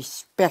not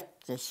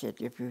respect, they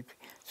said, if you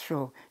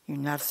throw. You're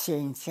not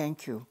saying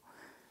thank you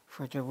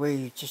for the way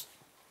you just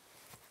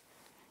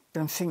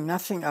don't think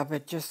nothing of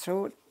it. Just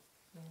throw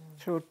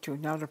it to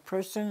another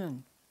person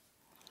and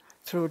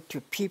throw it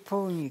to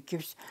people, and you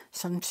give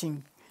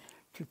something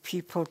to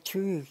people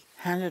too. You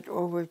hand it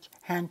over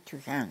hand to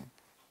hand.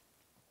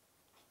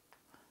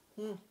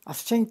 I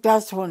think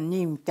that's one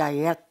named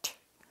Diet.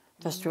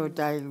 That's what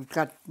I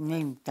got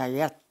named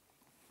Diet.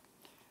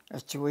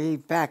 It's a way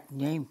back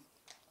name.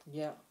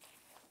 Yeah.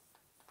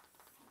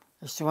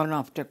 It's one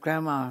of the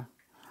grandma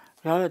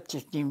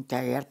relatives named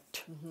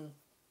Diet.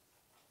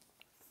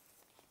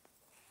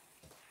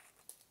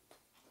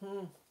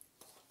 And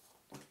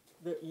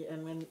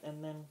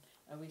then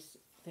I always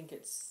think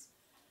it's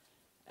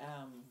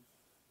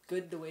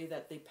good the way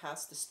that they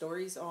pass the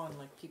stories on.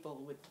 Like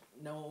people would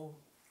know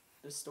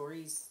the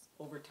stories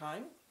over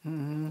time.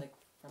 Like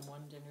from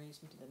one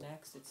generation to the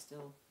next, it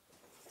still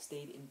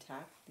stayed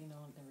intact. You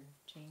know, it never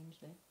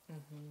changed. Eh?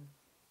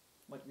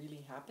 What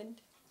really happened.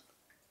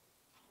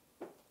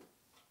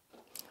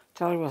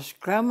 That was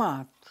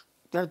grandma.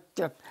 The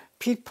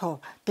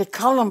people, they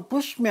call them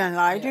Bushmen.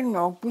 I didn't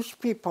know, Bush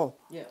people.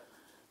 Yeah.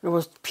 It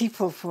was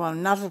people from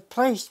another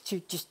place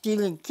to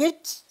stealing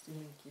kids.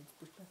 Stealing kids,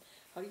 Bushman.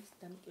 How do you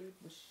stand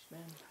it,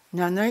 Bushman?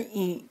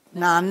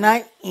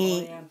 Nana-i.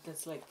 Oh yeah,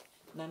 that's like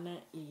Nana.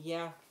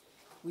 Yeah.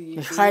 They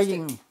used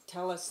to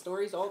tell us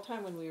stories all the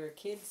time when we were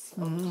kids.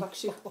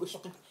 Bushman.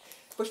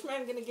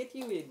 Bushman gonna get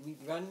you. We'd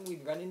run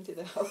into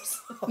the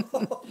house.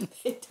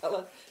 They'd tell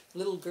us,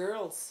 little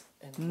girls.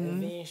 And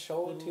me,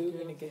 show too,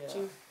 gonna get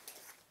you.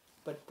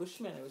 But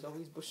Bushman, it was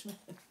always Bushman.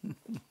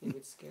 They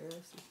would scare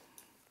us.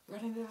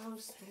 Run into the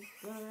house.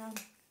 Run around.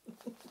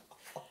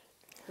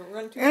 Don't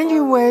run too far.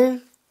 Anyway,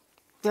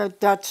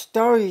 that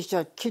story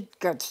that kid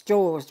got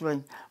stole was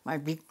when my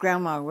big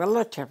grandma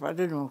relative, I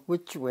don't know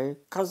which way,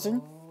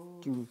 cousin,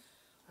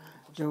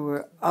 they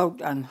were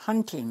out on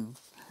hunting.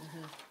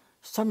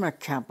 Summer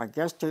camp, I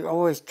guess. They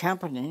always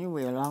camping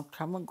anyway a long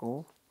time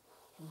ago.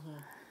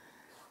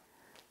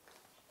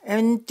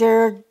 And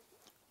their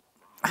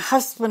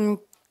husband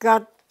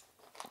got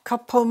a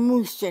couple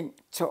moose, and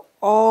so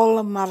all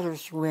the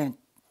mothers went.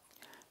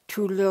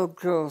 2 little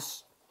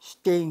girls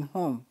staying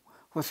home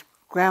with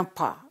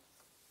Grandpa.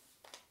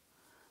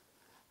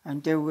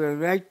 And they were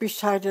right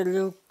beside a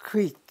little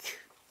creek.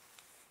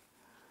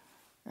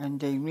 And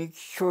they make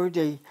sure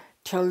they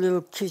tell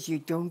little kids, you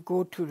don't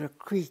go to the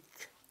creek.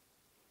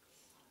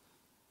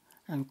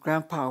 And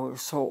Grandpa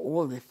was so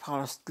old, they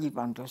fell asleep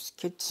on those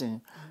kids,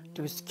 and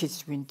those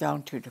kids went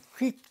down to the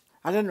creek.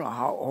 I don't know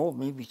how old,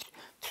 maybe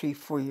 3,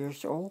 4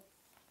 years old.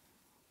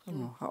 I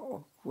don't know how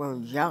old, well,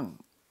 young.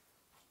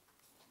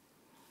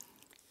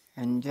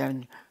 And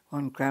then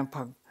when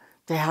Grandpa,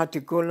 they had to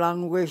go a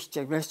long ways,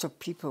 the rest of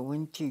people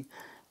went to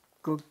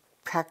go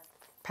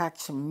pack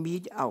some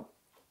meat out.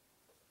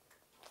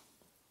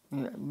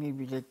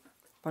 Maybe a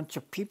bunch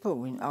of people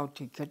went out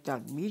to get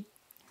that meat.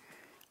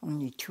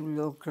 Only 2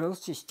 little girls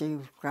to stay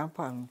with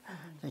Grandpa. And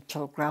they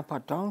told Grandpa,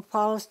 don't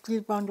fall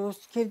asleep on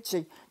those kids.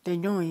 They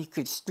know he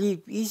could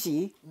sleep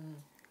easy.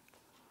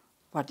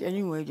 But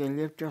anyway, they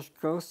left those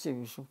girls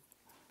there. So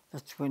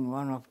that's when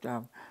one of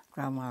the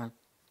Grandma's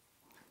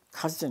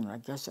cousin, I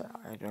guess,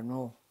 I don't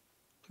know.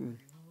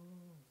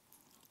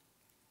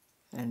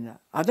 And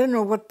I don't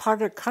know what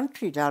part of the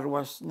country that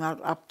was,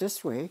 not up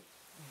this way.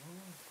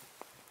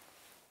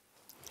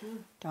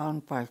 Down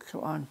by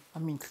Kluan,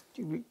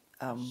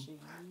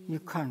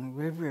 Yukon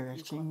River, I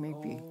think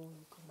maybe.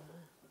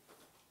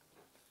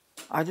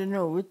 I don't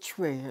know which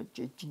way.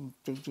 They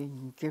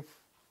didn't give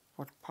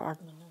what part.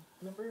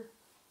 Remember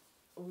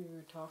we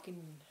were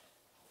talking,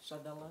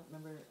 Shadala,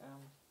 remember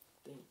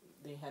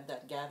they had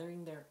that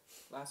gathering there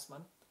last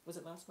month. Was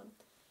it last month?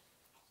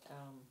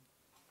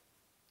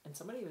 And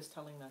somebody was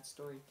telling that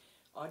story.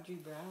 Audrey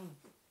Brown.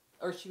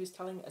 Or she was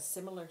telling a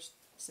similar,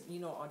 you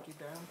know Audrey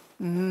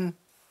Brown?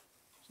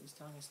 She was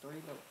telling a story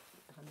about,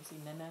 how do you say,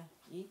 Nana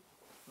E?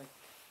 Like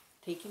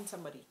taking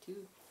somebody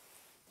too.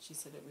 She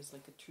said it was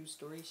like a true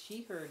story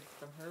she heard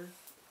from her.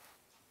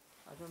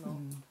 I don't know.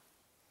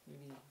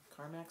 Maybe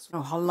Carmack's.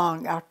 How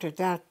long after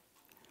that,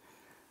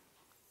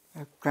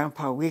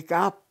 Grandpa wake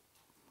up,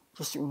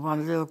 just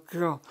one little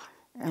girl,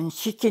 and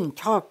she can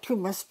talk too,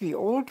 must be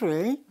older,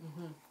 eh?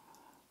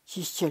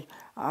 She said,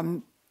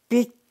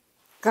 big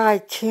guy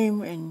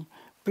came and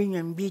bring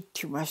a meat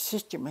to my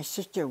sister. My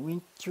sister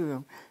went to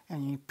him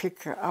and he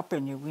picked her up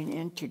and he went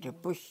into the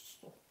bush.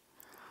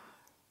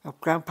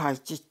 Grandpa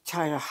just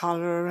tried to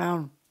holler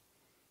around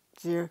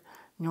there,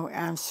 no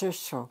answer,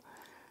 so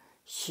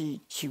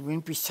she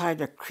went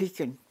beside a creek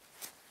and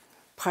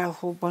piled a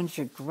whole bunch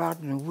of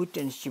rotten wood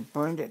and she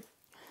burned it.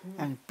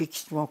 And big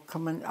smoke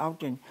coming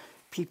out and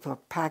people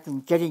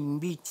packing, getting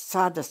meat,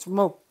 saw the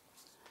smoke.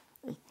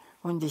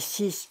 When they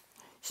see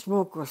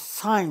smoke was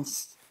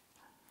signs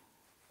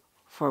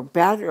for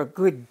bad or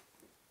good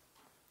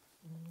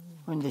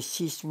when they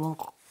see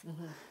smoke.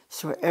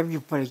 So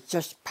everybody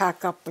just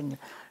pack up and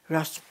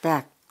rush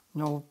back.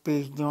 No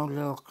big, no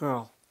little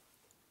girl.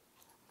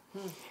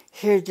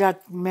 Here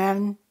that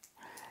man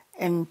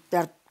and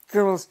that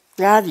girl's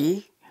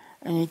daddy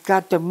and he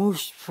got the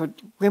moose for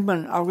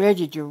women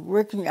already. They're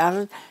working at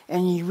it,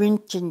 and he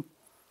went and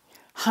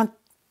hunt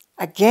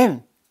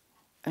again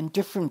in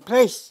different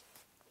place.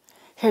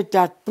 Had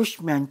that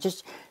bushman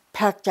just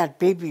packed that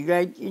baby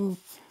right in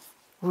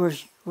where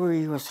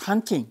he was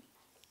hunting.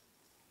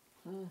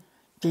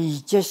 Then you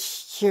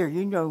just hear,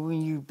 you know,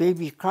 when your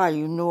baby cry,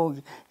 you know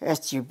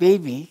that's your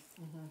baby.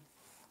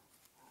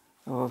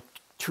 Or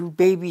 2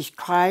 babies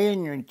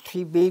crying or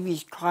 3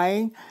 babies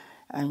crying,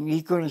 and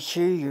you're going to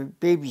hear your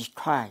babies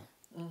cry.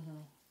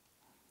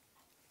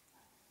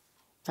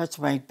 That's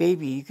my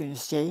baby, you're going to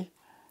say.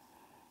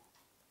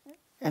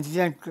 And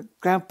then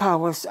Grandpa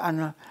was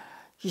on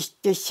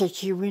they said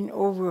he went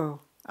over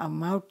a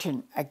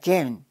mountain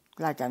again,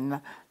 like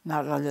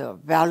not a little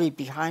valley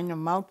behind a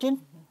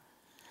mountain.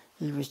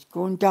 He was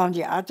going down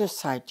the other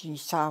side. He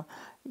saw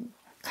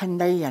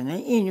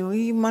Kanayana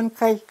Inui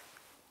Mankai.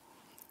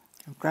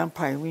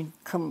 Grandpa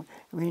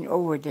went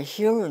over the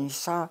hill and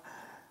saw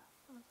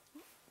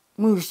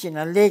moose in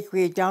a lake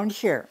way down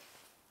here.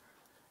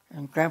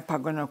 And Grandpa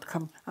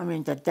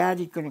the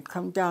daddy gonna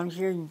come down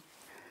here.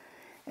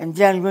 And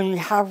then when he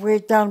halfway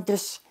down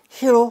this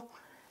hill,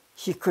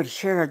 he could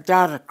hear her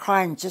daughter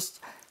crying just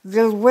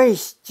little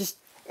ways, just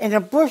in a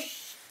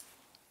bush.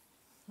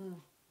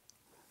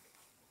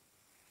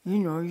 You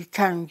know, you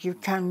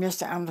can't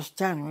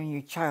misunderstand when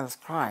your child's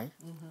cry.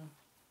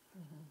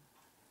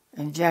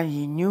 And then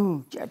he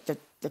knew that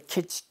the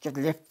kids get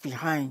left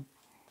behind.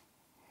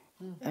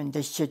 And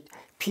they said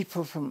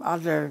people from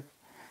other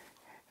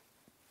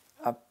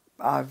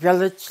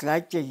village,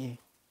 like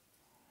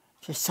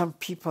some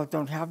people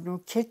don't have no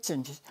kids,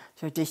 and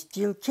so they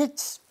steal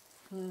kids.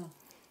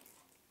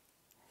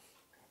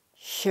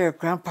 Here,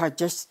 Grandpa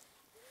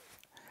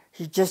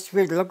he just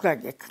really looked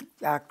like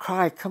a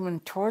cry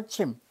coming towards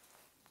him.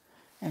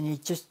 And he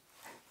just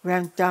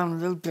ran down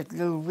a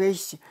little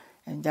ways,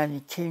 and then he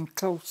came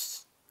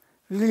close,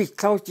 really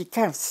close. You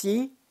can't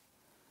see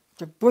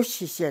the bush,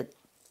 he said.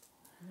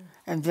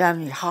 And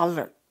then he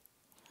hollered.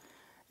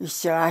 He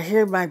said, I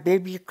hear my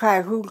baby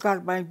cry. Who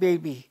got my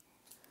baby?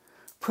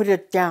 Put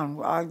it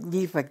down. I'll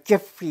leave a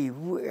gift for you,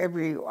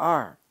 whoever you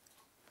are.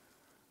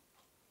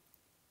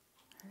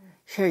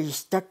 Here, he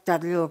stuck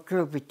that little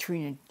girl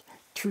between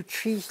 2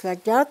 trees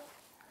like that.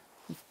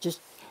 Just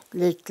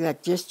like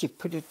this, you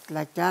put it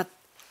like that.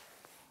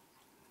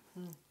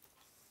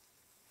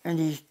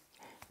 And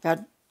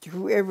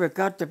whoever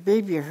got the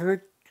baby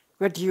heard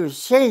what he was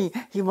saying.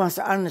 He wants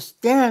to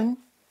understand.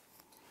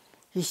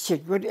 He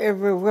said,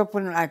 whatever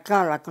weapon I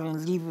got, I'm going to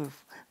leave it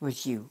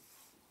with you.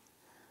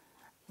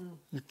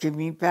 You give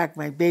me back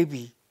my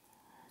baby.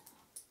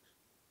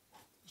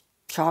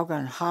 Talk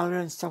and holler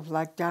and stuff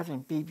like that,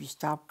 and baby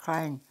stopped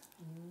crying.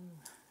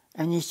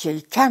 And he said,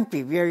 it can't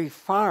be very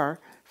far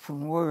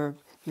from where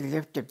he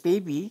left the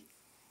baby.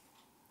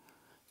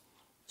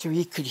 So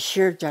he could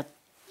hear that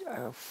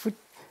foot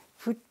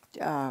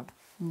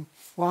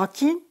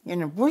walking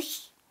in a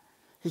bush.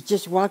 He's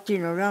just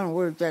walking around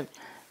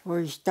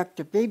where he stuck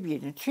the baby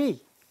in a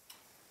tree.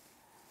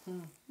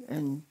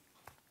 And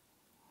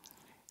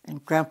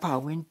Grandpa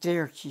went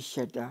there. She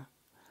said,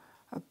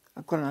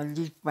 I'm going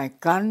to leave my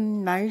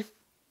gun, knife.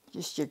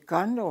 Just a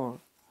gun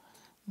or,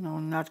 no,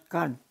 not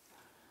gun.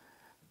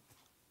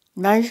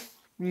 Knife,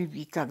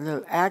 maybe got a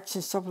little axe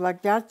and stuff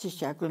like that. She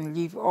said, I'm going to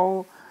leave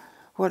all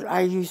what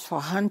I use for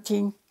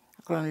hunting.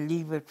 I'm going to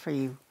leave it for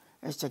you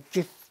as a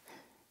gift.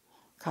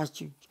 Because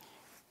you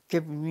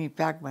giving me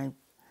back my...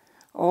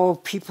 All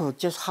people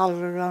just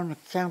hollered around the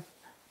camp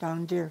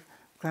down there.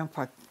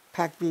 Grandpa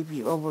packed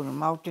baby over the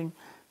mountain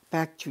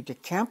back to the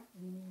camp.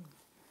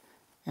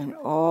 And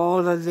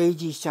all the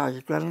ladies are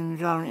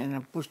running around in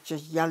the bush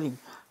just yelling,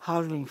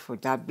 hollering for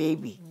that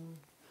baby.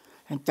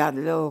 And that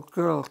little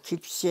girl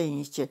keeps saying,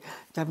 he said,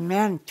 the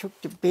man took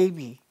the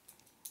baby,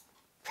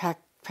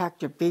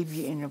 packed the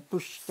baby in a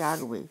bush that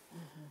way.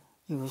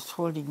 He was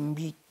holding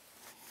meat,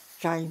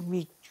 dry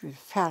meat with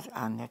fat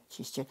on it.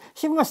 She said,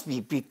 she must be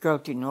a big girl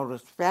to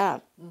notice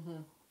fat.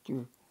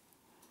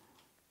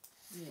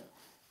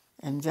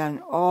 And then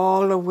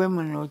all the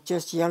women were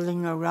just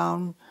yelling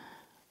around,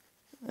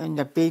 and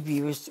the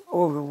baby was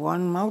over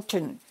one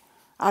mountain,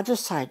 other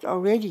side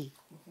already.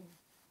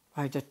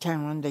 By the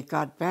time when they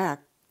got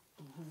back,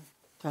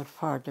 that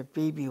far the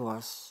baby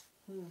was.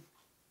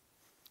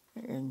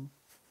 And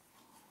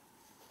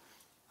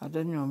I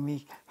don't know,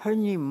 her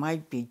name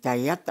might be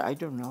Dayat, I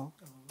don't know.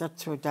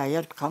 That's where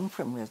Dayat come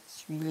from.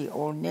 It's really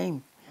old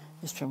name.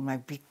 It's from my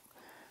big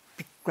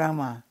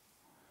grandma.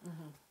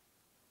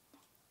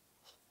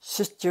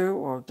 Sister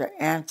or the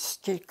aunt's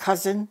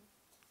cousin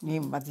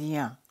named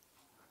Madia.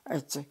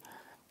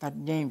 That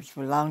name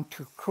belonged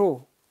to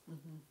Crow.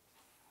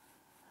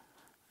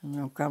 You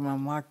know, Grandma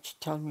March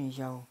tell me,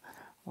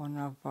 one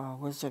of,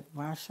 was it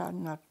Marsha?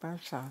 Not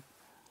Marsha.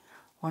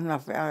 One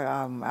of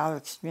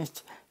Alex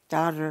Smith's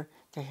daughter,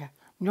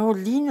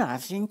 Lena, I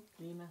think.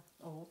 Lena,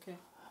 oh, okay.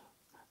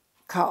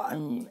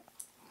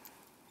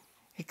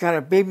 He got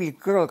a baby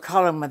girl,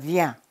 called her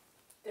Madia.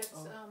 That's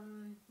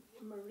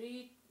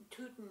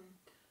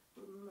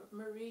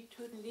Marie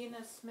Tooten,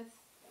 Lena Smith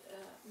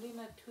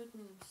Lena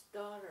Tuten's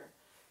daughter,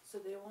 so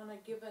they want to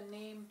give a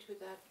name to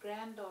that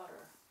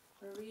granddaughter,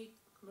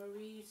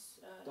 Marie's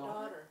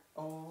daughter.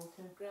 Oh,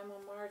 okay. Grandma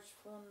Marge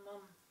phone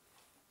mom.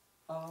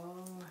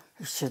 Oh.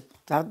 He said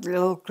that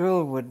little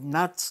girl would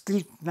not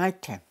sleep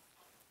nighttime.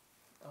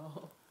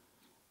 Oh.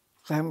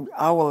 The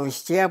owl will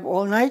stay up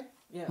all night.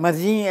 Yeah.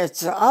 Maria,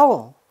 it's the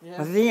owl. Yeah.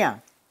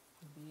 Maria.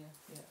 Yeah.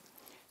 Yeah.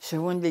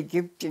 So when they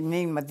give the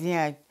name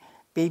Maria,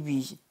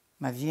 baby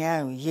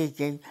Maria,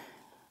 you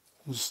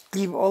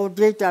sleep all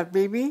day, that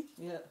baby.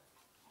 Yeah.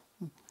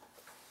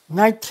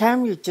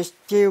 Nighttime, you just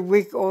stay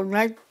awake all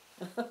night.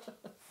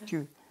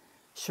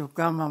 So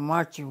Grandma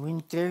Margie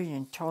went there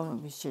and told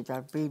him, he said,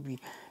 that baby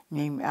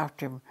named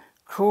after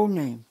crow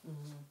name,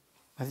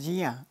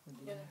 Maria.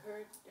 And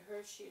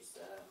her she's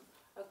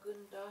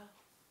Agunda.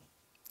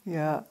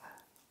 Yeah.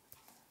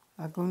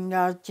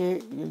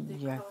 Agundache, They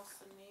yeah. cross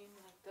the name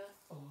like that.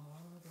 Oh,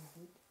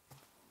 they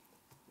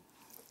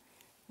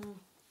did.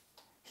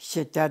 He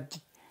said that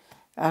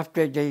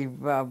after they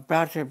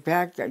brought her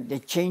back, they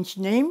changed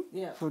name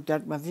for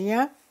that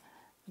Maria.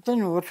 I don't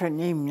know what her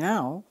name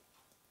now.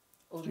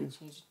 Oh, they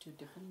changed it to a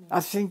different name.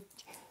 I think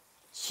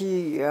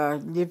she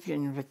lived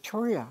in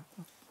Victoria.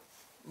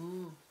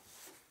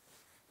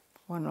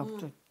 One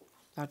of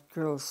that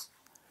girls.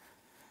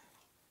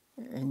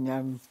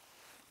 And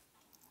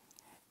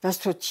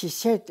that's what she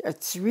said.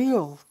 It's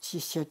real, she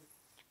said,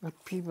 what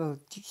people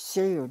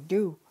say or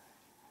do.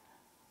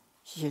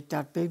 She said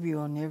that baby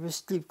will never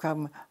sleep.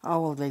 Come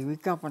owl, they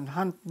wake up and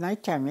hunt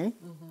nighttime, eh?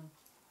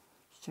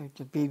 So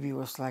the baby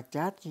was like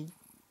that.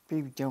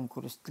 Baby don't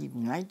go to sleep at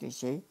night, they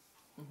say.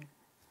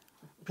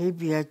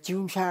 Baby, I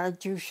do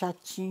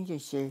something, they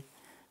say.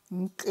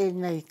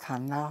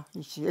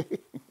 They say.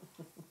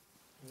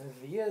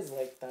 Maria's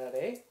like that,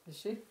 eh? Is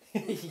she?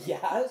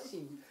 Yeah,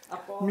 she.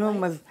 Up all No,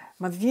 night?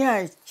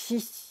 Maria,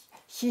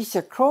 she's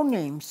a crow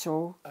name,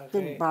 so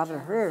didn't bother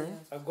her.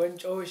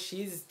 Gwenjo,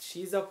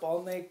 she's up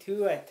all night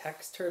too. I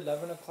text her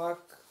 11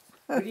 o'clock.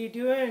 What are you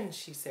doing?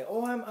 She said,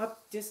 oh, I'm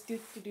up just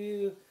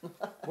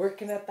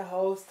working at the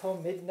house till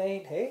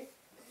midnight, hey?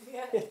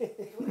 Yeah,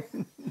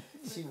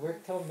 She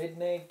worked till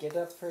midnight, get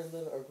up for a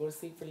little, or go to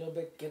sleep for a little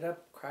bit, get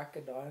up, crack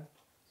a dawn.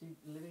 She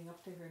living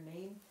up to her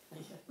name?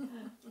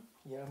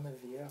 Yeah,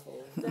 Maria.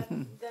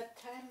 that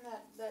time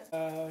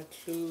that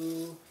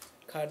True,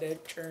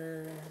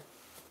 Kadecher.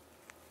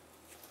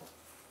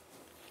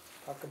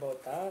 Talk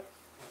about that.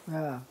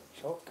 Yeah.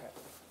 Okay.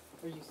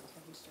 Have you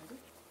started?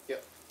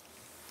 Yep.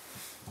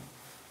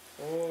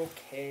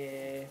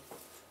 Okay.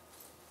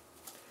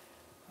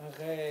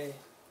 Okay.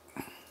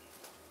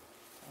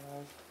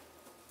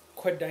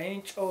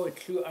 Quadainch o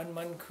tlu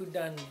anman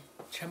kudan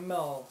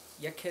chamel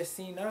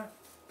yakesina.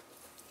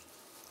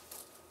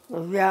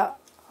 Yeah,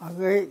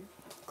 okay.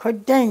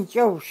 Could then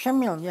Joe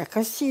Samuel, yeah,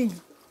 see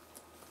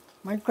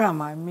my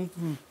grandma make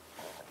me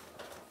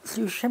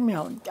do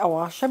Samuel,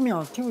 our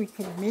Samuel too, we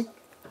could make.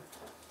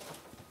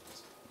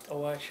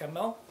 Oh,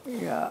 chamel?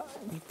 Yeah,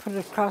 you put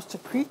it across the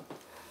creek,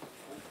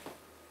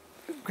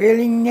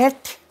 grilling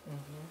net.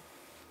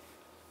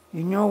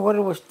 You know what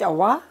it was,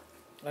 Dawa?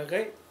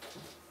 Okay.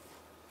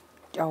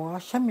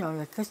 Dawa Samuel,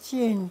 yeah,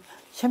 see, and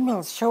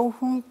Samuel so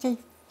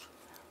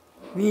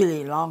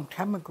really long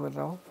time ago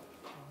though.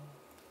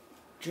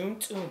 Jun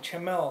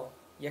chamel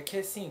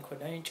yakesin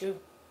quadainchu.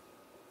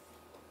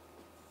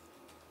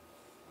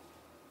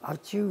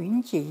 아주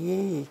인지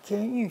예,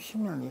 괜히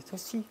Samuel, yeah,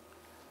 see.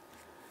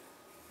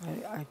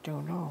 I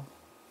don't know.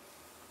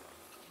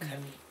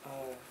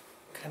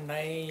 Can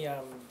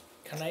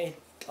I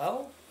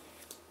tell?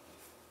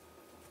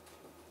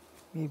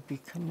 Maybe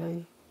can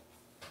I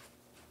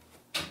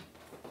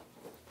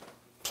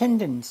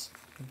tendons,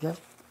 I guess.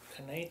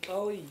 Can I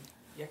tell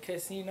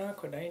yakesina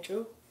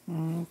quadainchu?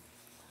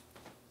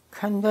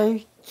 Can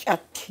I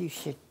chat, he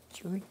said.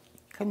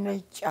 Can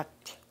I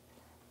chat?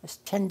 It's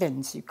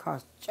tendons, you call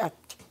it chat.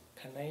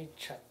 Can I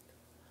chat?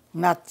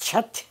 Not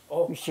chat.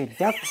 Oh. You said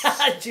that's.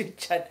 Jun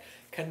chat.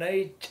 Can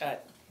I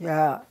chat?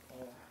 Yeah.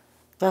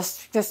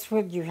 That's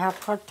what you have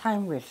hard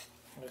time with,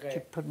 to Okay.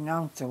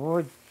 pronounce the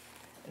word.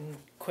 And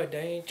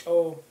quadainch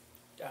o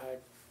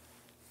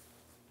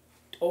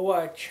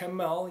oa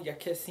chamel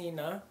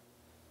yakesina.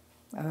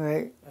 All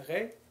right,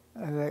 Okay.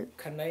 all right,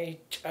 Can I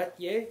chat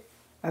ye?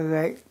 all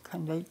right.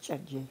 Can I chat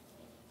you?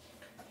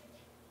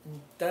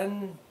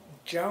 Dan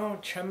jao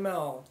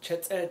chamel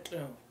chat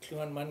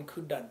kluan man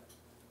kudan.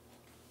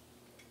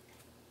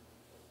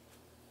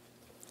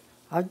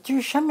 I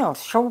do Samuel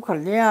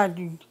Shoka there.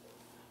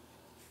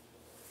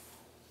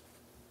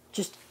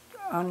 Just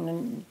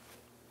on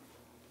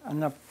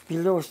the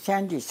below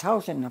Sandy's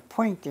house in the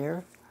point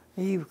there.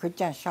 You could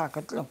just shock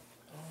it.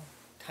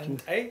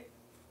 Tantai?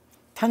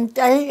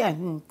 Tantay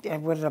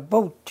and with a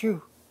boat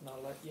too.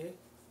 Nalat ye?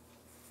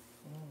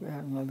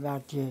 Yeah, no,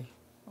 that ye.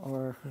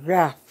 Or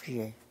raft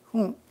ye.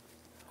 Hung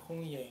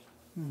ye.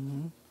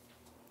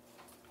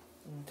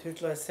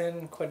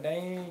 Tulhesen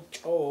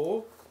quadainch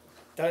o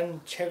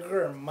dan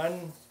chegar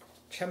man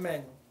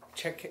chaman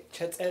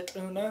chat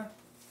luna.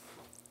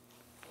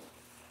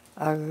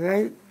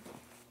 Alright.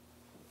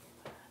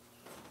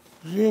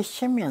 Ye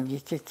Samuel, you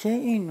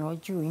can't you know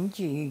you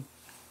inji.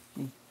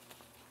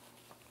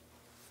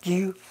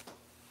 You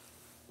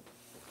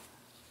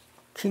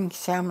King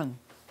Salmon.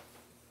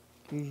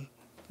 You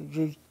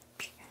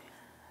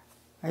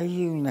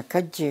ayun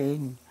nakaje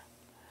in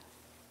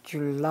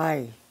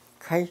July.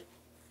 Okay.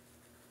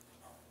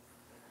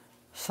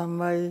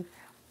 Somebody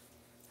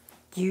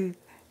you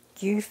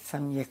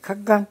from your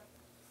kagan.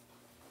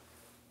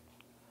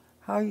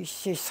 How you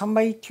say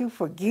somebody to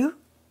forgive?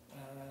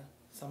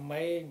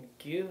 Somebody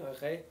give,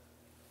 okay?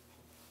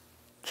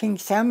 King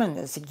Salmon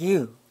is a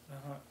gill.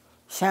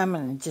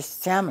 Salmon is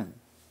just salmon.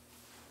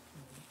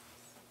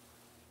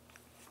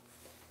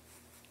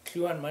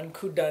 Kluan man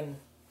kudan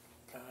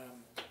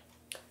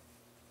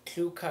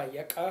kluka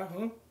yaka,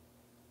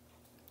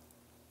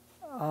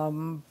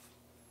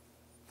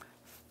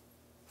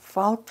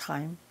 Fall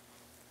time,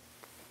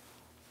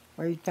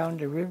 right down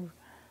the river.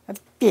 A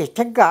bit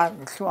of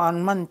God, so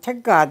on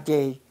Montega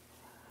Day,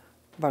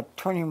 about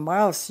 20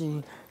 miles,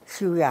 you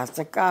has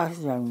the gas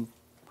and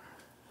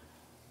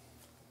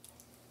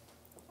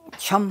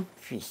chum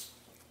fish,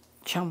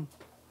 chum.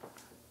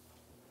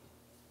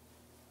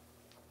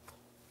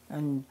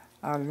 And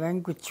our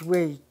language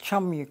way,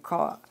 chum you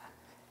call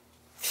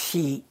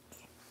fee.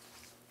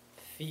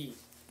 Fee.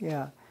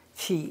 Yeah,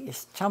 fee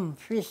is chum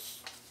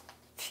fish,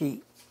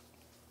 fee.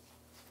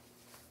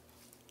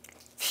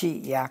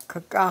 Fee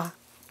yakaka.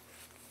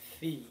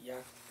 Fee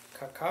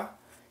yakaka.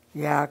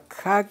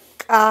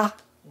 Yakaka.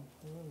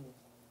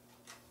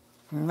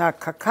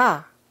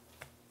 Nakaka.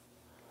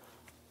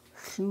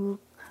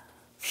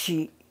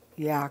 Fee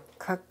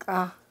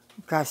yakaka.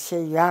 Gase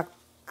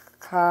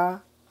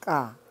yakaka.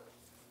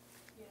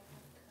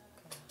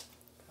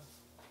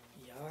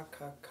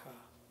 Yakaka.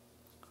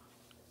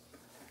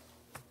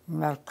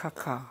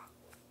 Nakaka.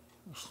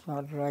 It's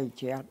not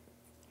right yet.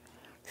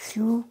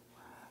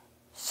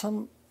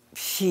 Some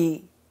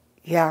fee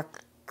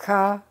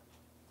yakaka.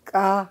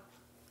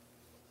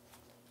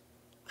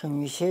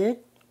 Can you say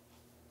it?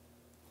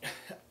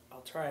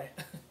 I'll try.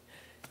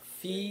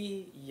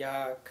 Fee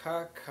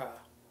yakaka.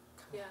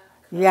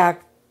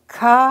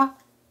 Yakaka.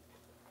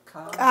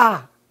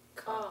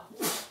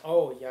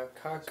 Oh,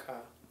 yakaka.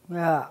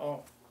 Yeah.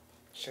 Oh,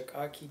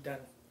 shakaki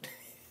done.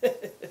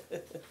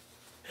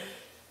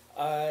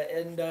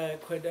 And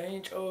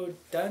kwedainch o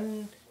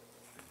done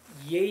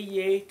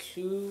ye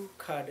klu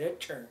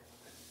kadecher.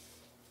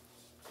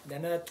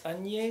 Nana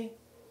tanye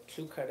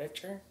klu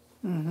kadecher.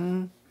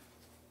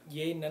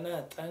 Ye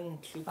nana tan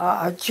klu.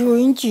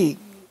 Chuinji.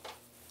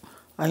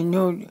 I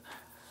know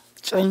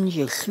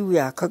Chanje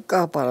Suya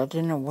Kaka, but I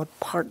don't know what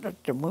part of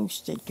the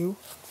moose they do.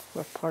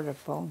 What part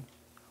of bone?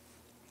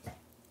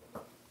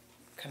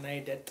 Can I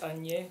det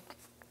tanye?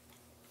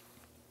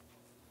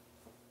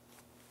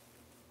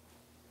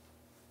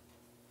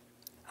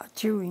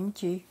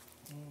 Chuinji.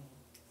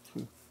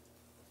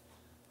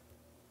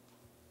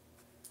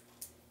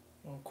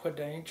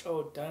 Kwedainch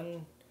o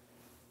done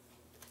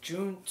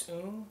June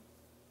tu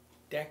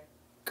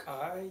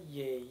deka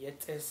ye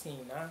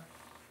yetesina.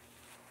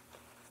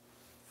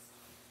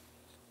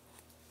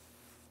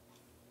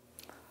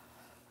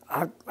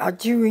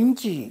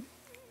 Chuinji.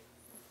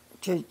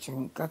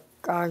 Chun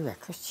Kaka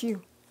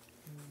Yakashu.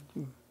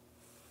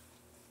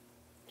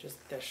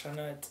 Just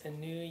deshana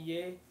tenu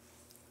ye.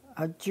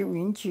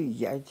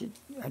 Chuinji.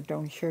 I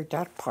don't hear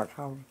that part.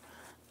 How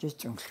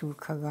just on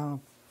Sukaga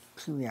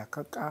Suya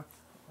Kaka.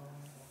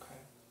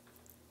 Okay.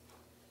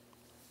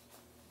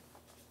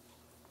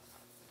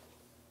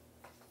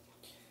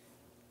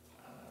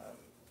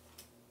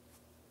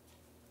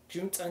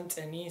 Junt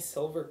any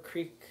Silver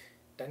Creek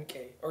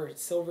Dunke or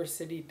Silver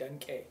City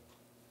Dunke.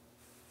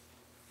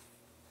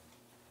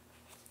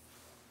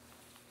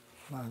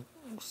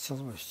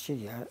 Silver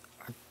City.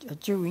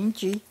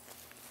 Chuinji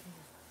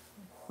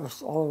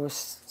was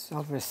always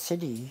Silver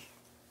City.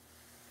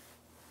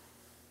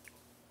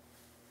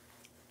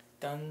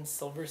 Dun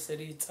Silver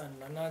City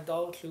Tanana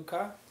Dal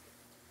Kluka.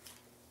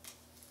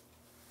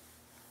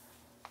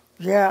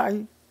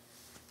 Yeah,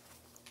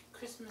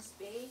 Christmas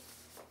Bay.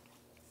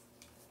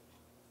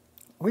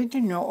 we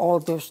didn't know all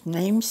those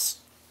names.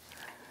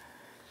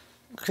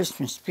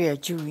 Christmas Bay, I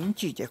do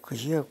indeed,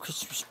 because here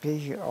Christmas Bay,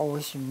 you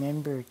always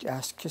remember to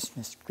ask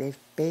Christmas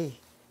Bay.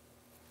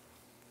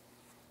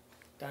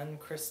 Dun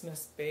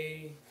Christmas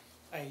Bay.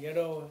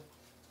 Ayero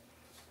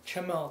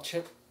Chimal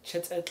Chit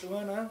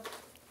Etluana.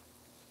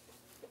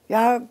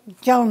 Yeah,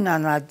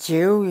 Jonah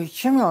Jew,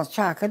 Chimel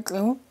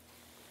Chakatlu.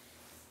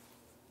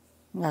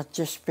 Not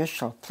just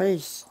special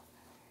place.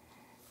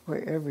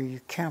 Wherever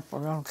you camp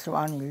around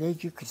Kluani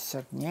Lake, you could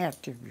set net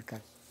if you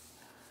got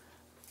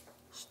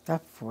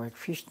stuff for it,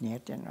 fish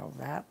net and all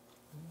that.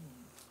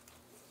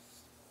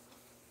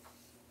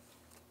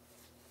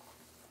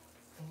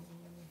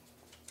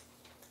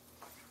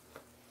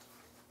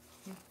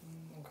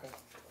 Okay.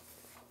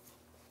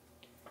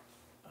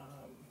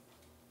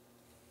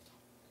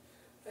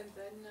 And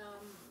then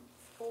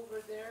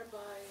over there by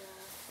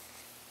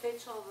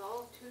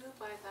Fechalval too,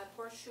 by that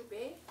Horseshoe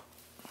Bay.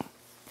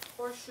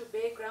 Horseshoe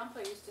Bay, Grandpa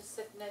used to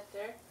sit net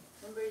there.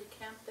 Remember you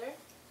camped there?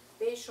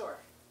 Bay Shore.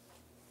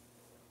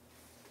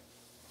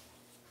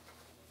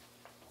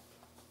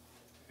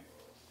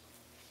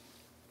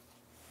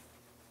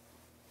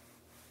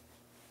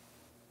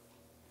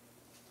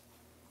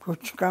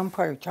 Which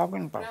grandpa are you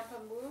talking about? Grandpa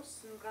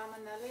Moose and Grandma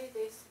Nellie,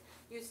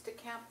 used to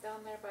camp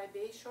down there by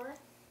Bayshore.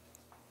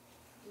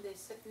 And they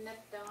sit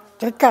net down on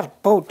They got a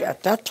boat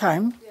at that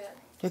time. Yeah.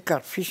 They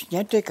got fish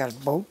net, they got a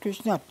boat.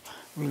 It's not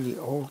really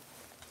old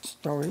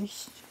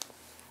stories.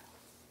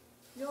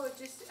 No,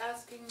 just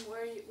asking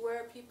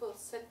where people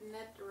sit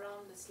net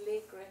around this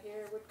lake right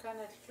here. What kind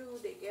of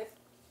food they get?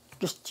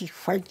 Just to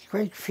fight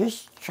great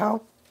fish,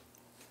 trout,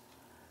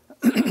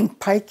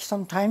 pike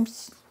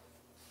sometimes.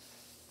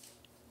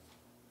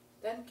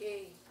 Then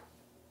gay.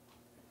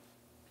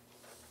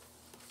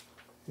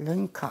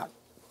 Lingcod.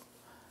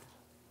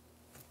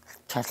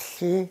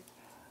 Tassie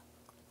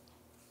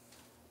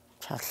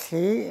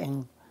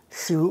and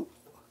Sue.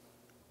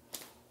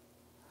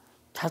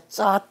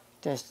 Tatsat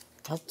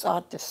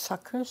the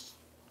suckers.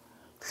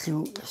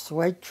 Sue is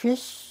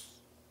whitefish.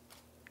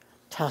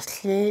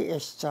 Tassie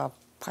is the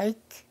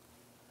pike.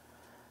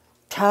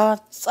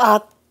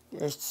 Tatsat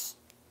is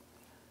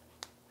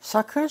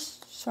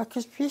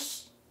suckers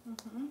fish.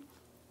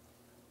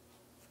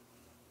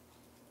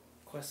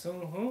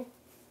 Kwasung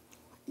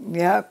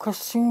Yeah,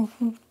 Kwasung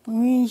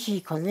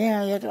Winji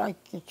Kolea, I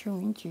like it,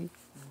 you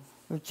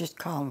we just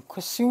call him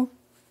Kwasung.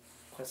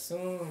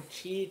 Kwasung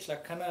chi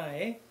tlakana,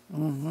 eh?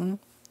 Mm-hmm.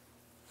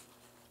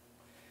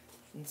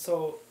 And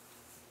so,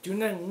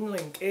 Dunan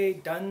link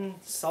dan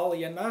sal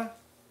yana.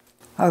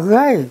 All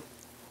right.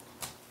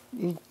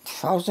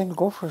 1,000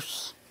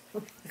 gophers.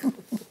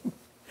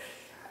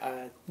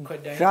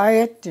 Dry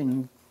it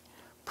and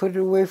put it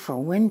away for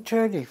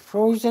winter. They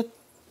froze it.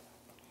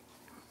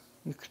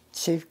 You could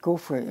save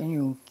gopher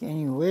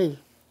any way.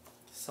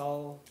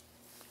 Sal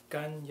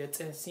gan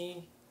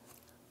yetsi.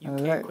 You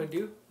Alright. could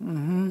do.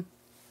 Mm-hmm.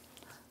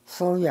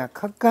 So yeah,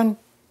 kakan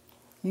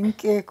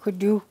yunke could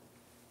do.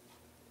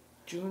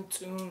 Jun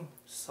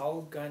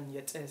sal gan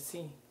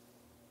yetsi.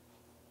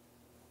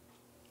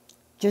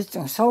 Just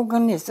on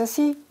Saugan is that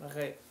see?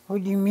 Okay.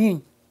 What do you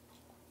mean?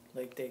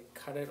 Like they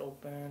cut it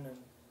open and.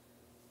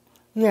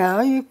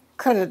 Yeah, you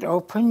cut it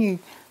open, you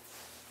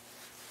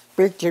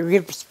break the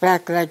ribs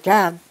back like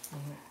that,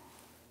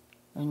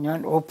 and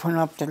then open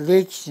up the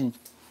legs and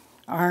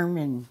arm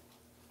and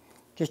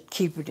just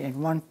keep it in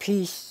one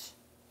piece.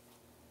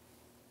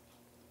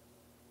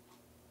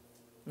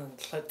 Nan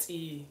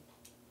tlati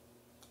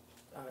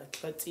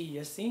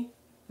yesi.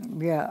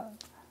 Yeah.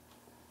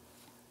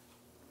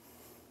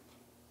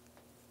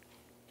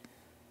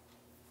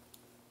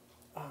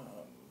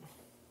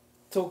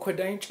 So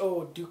Kwadanch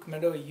o Duke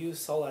Meadow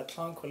use Sal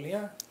Atlan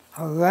Kolia.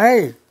 All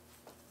right.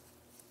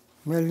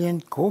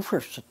 Million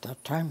gophers at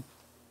that time.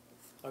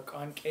 Like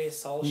on K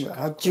Sal Yeah,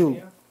 Shaka.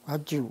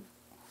 Aju.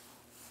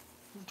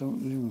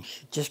 Don't even,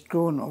 just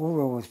growing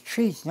over with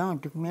trees now,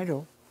 Duke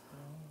Meadow.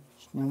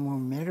 There's no more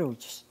meadow,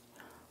 just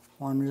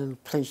one little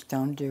place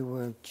down there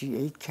where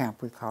G8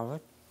 camp, we call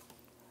it.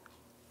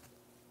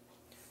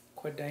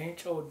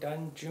 Kwadanch o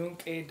dan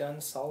Junk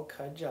dan Sal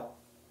Kajal.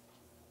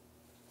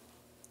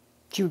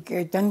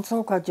 G8 done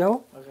so,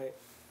 Joe. Okay.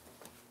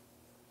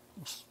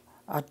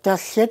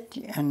 That's it,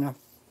 and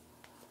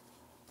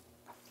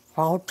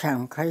fall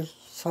time, okay?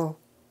 So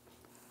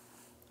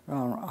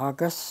around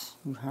August,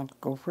 you have to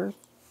go for it.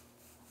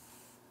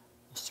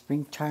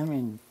 Springtime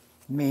in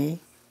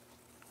May,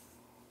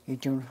 you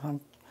don't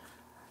hunt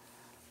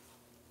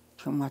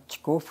too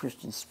much gophers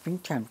in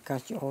springtime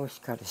because you always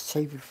got to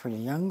save it for the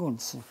young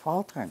ones in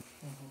fall time.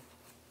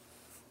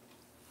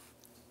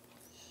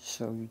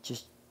 So you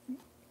just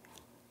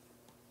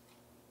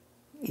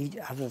eat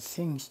other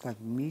things like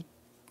meat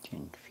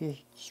and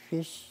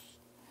fish,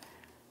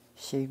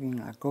 saving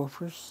our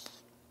gophers.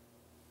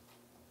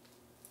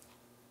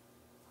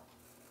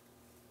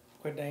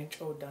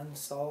 Kwadanch o dan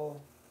Sal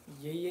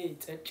Ye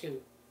Tetu.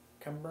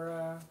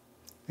 Camera.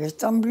 Yes,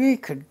 somebody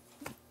could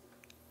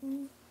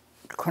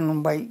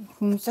come by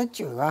whom such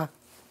you are.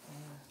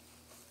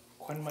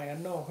 Kwan mai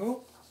anno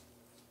who?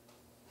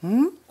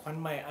 Kwan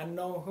mai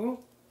anno who?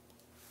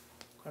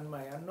 Kwan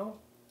mai anno?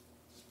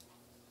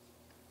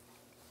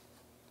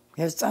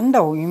 Yes,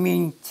 Ando, you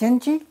mean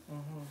Senji?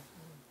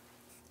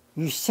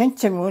 You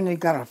sense him when they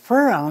got a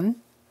fur on.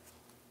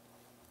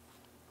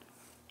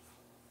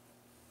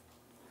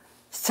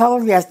 So,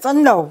 yes,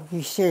 Ando,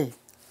 you say.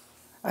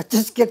 I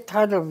just get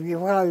tired of you.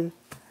 Well,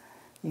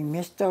 you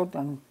missed out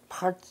on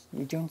parts.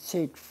 You don't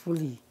say it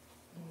fully.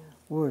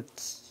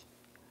 Words.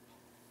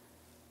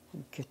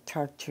 You get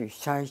tired to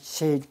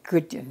say it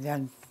good and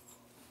then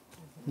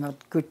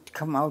not good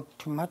come out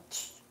too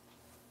much.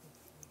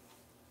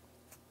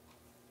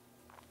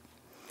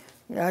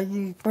 Yeah,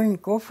 you bring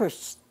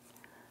gophers.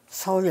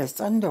 So, yes,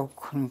 Ando,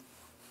 kun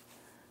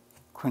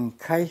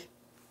kai.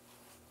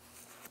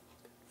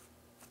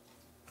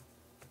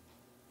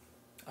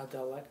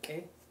 Adalat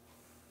K.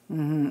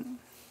 Mm-hmm.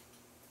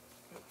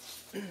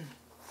 And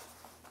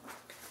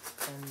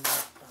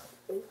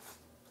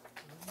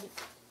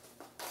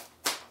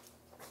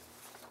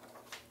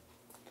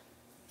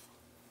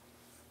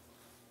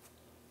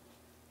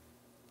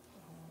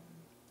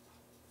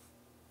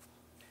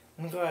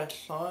Nga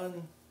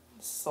Shan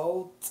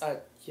Salt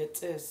at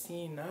Yete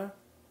Sina.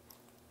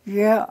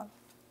 Yeah.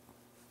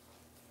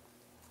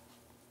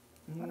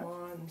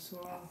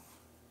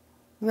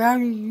 Well,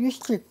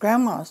 usually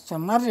grandmas, the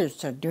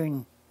mothers are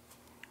doing.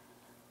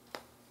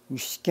 You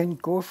skin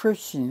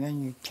gophers and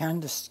then you tan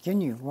the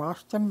skin, you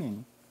wash them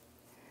and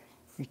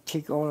you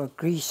take all the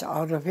grease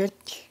out of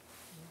it.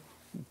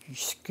 You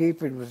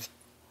scrape it with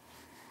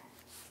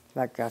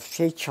like a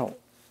facial,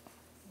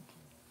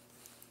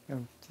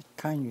 the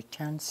kind you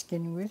tan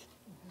skin with.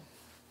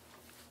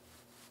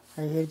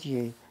 I had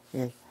you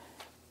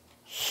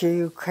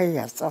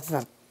shayukayas of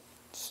that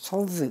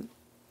solve.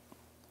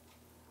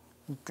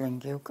 You can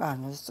give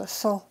us the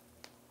salt.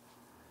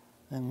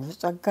 And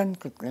it's a gun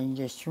could bring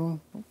you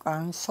soon,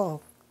 and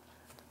salt.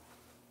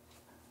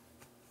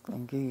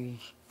 And you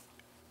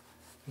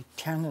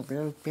tan it a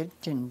little bit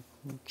and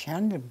you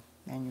tan them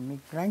and you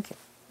make blanket.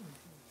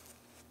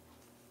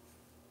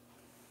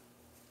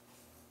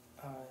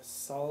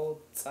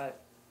 Salt at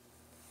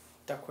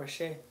da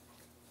crochet.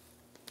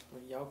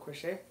 Yao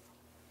crochet.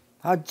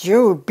 A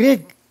Jew,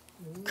 big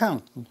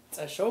count. It's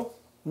a show?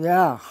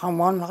 Yeah,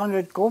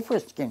 100 gopher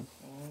skin.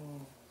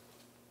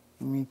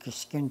 You make a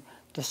skin,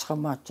 that's how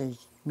much they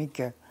make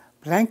a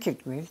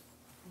blanket with.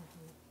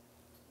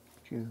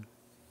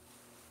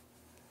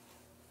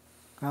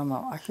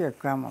 Grandma, I hear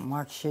Grandma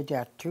Mark say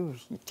that too.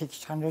 It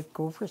takes 100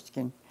 gopher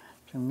skin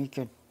to make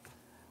it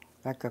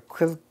like a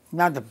quilt,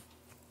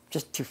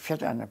 just to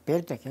fit on a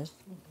bed, I guess.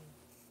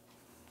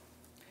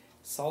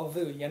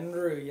 Salvu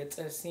Yenru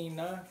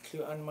Yetasina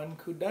Klu Anman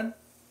Kudan.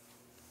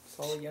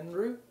 Sal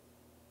Yenru.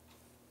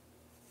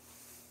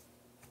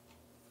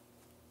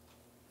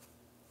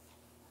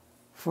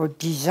 For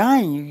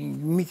design, you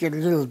make a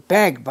little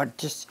bag, but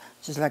just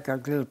like a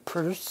little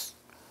purse.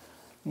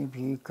 Maybe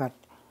you got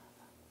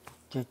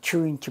the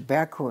chewing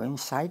tobacco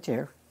inside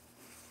there.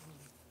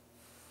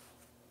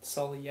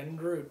 Sal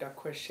Yenru da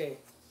crochet.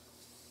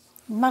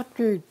 Not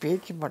very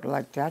big, but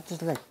like that,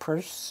 just like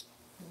purse.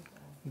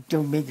 You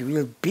don't make it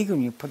real big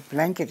when you put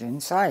blanket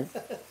inside.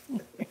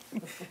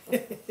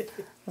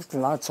 That's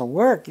lots of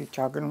work you're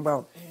talking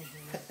about.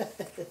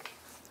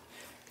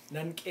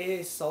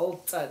 Nanke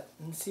salt at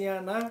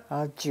Nsiana.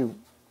 I'll chew.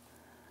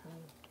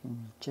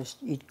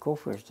 Just eat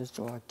gophers, that's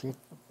all I did.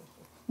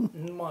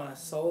 Nma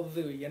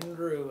Salvu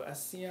Yenru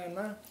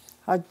Asiana.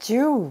 I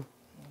chew.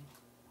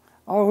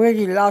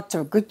 Already lots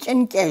of good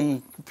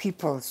Chinke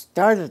people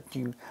started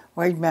the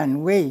white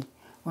man way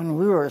when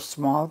we were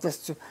small.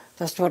 That's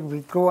what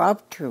we grow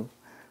up to.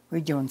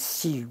 We don't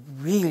see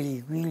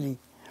really, really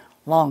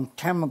long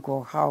time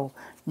ago how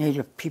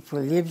Native people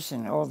lives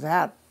and all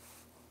that.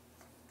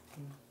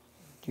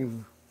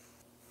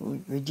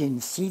 We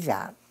didn't see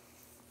that.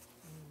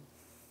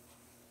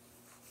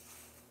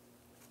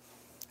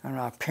 And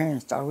our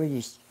parents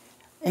already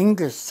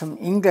some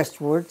English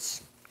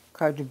words,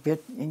 quite a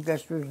bit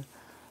English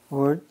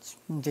words.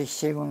 And they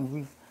say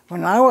when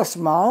I was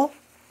small,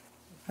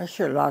 I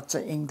hear lots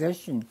of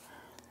English and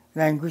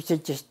language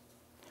that just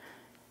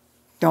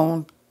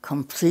don't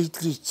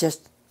completely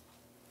just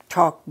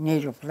talk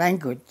native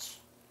language.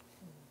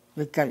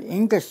 They got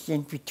English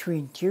in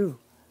between too.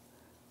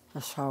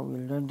 That's how we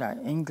learned our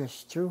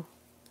English too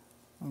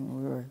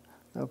when we were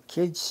little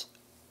kids.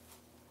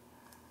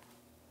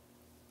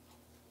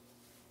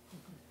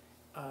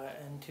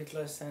 And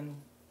Tulhesen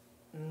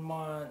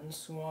Nma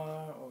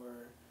Nsua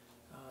or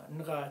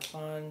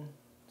Nratlan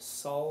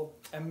Salt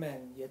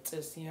Emen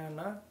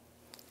Yetasina.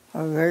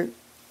 Okay.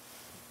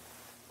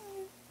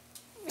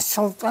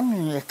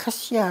 Sultan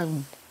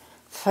Kasian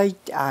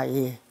fight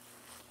I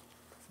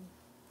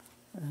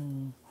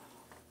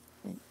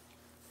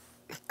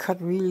cut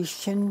really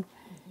thin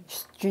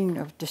string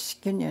of the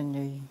skin and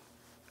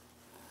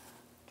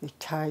they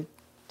tie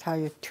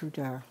it to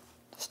the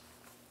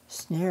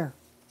snare.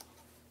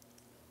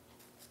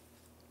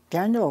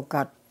 Daniel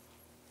got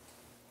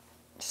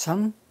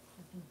some.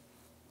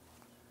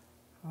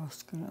 I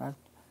was gonna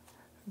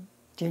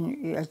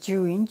a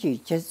Jew in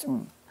just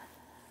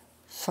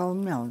so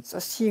melts a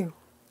seal.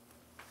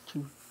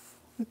 You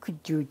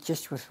could do it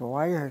just with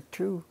wire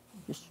too.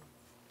 Just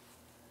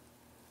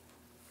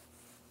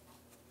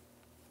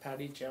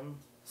Patty Jim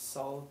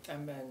Salt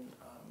Emen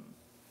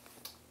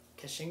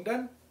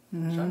Kishingdan.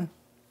 mm-hmm.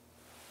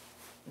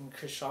 And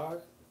Kishag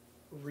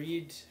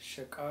Reed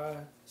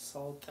Shaka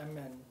Salt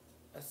Emen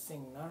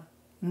Asingna.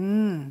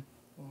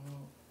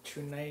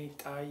 Chunay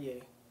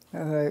Taye.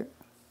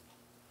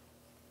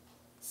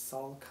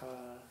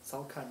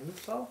 Salka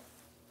Neutral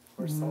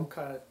or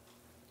Salka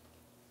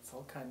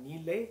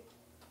Nile?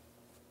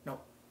 No.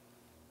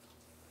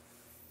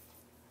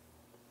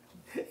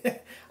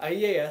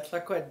 Aye, that's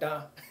like what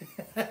da.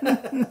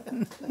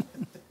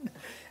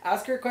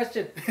 Ask her a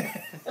question.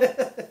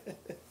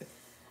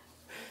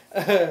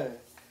 Aye,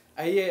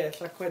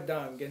 that's like what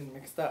da. I'm getting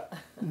mixed up.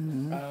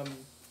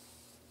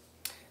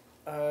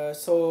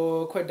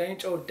 So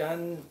Quadancho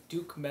Dan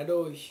Duke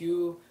Meadow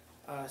Hugh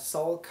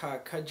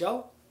Salka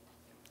Kajal.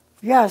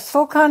 Yeah,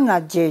 so can I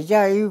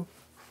you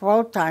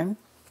fall time,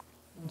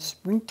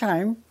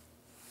 springtime,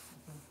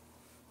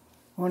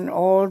 when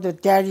all the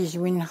daddies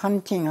went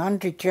hunting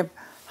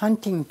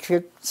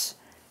trips,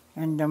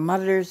 and the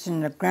mothers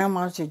and the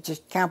grandmas would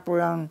just camp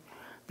around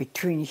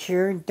between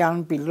here,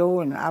 down below,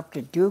 and up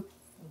the Duke.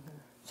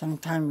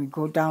 Sometimes we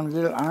go down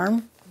Little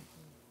Arm.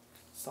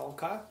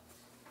 Salka?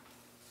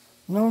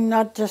 No,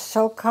 not just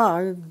sell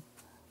car.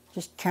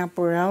 Just camp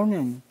around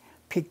and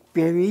pick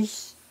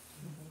berries.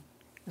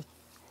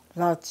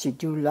 Lots, you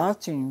do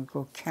lots, and you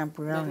go camp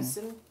around.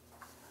 Medicine?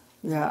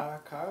 Yeah,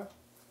 Ka?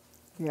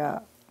 yeah.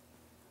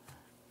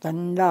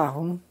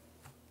 Danda,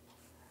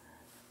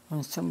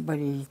 when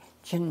somebody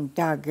didn't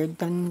get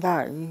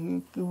danda,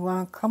 you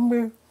want to come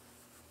here?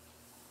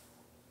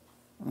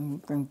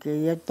 You can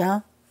get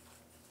down.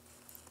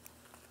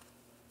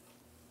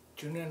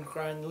 Junan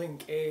Kran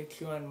Link A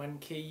Kluan Man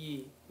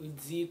Ki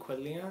Udzi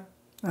Kwalia.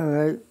 All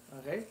right.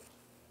 Okay.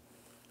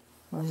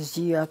 Was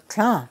the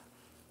clan?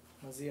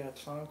 Mazia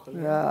Tlan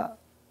Kwalia. Yeah.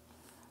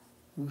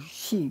 You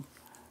see,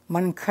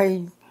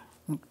 mankai,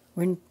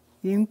 when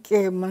you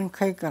get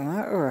mankai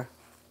gana,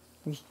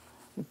 we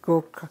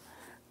go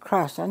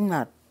cross and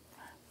not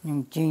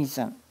in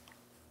Jason.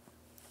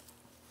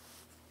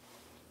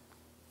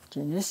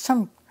 There's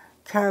some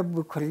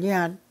caribou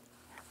Korean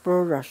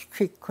Burrush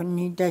Creek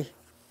Coney Day.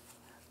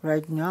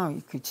 Right now,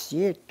 you could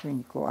see it when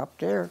you go up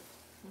there.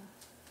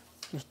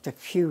 Just a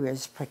few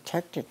is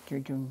protected.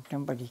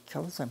 Nobody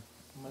kills them.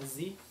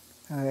 Mazi.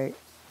 All right.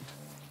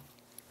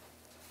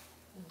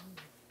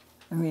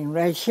 I mean,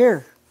 right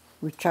here,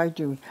 we try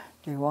to,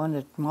 they want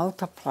to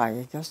multiply,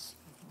 I guess.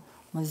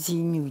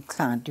 Mazi you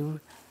can't do.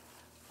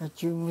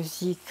 But you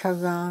mazi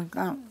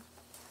kagang.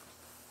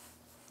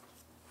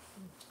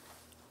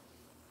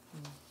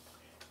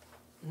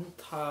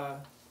 Nta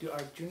do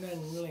Arjuna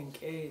Link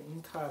A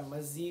Nta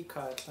Mazi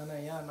Ka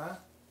Tlanayana.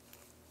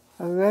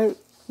 All right.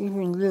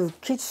 Even little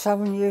kids,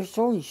 7 years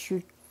old,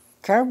 shoot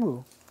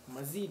caribou.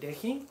 Mazi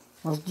Dehi?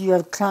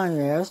 Mazi clan,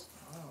 yes.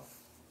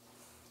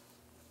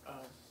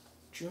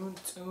 June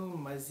 2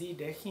 Mazi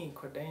Dehi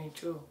Kodain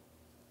 2.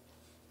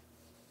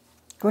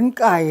 Kun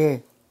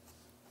kaya.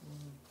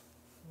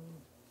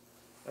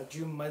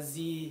 Aju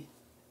Mazi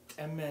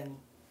Temen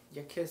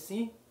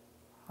Yakesi?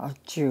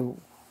 Achu.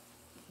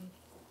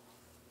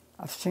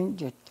 I think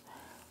that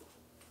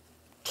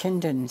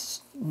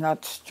tendons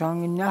not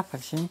strong enough, I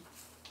think.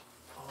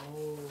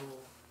 Oh.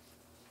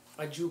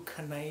 Aju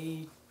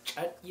Kanai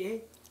Chat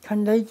Ye?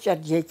 Can they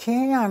just ye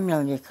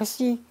can't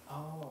kasi?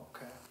 Oh,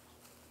 okay.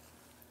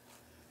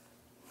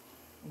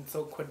 And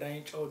so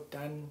Kodain Cho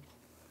Dan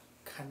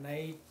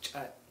Kanai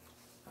Chat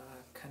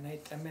Kanai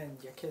Temen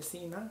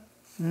Yakesi na?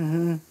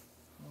 Mm-hmm.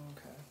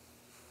 Okay.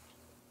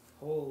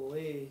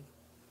 Holy.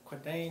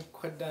 Kodain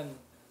Kodan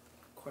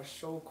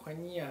Kwasho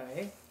Kwanya,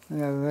 eh?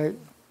 Yeah, right.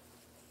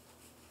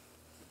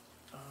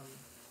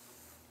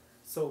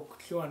 So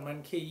Kluan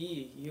Man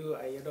Ki you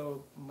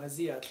Ayado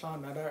Mazi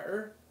Atlan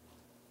Nada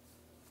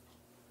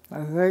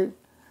All right.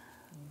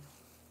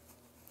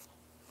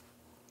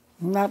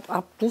 Not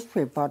up this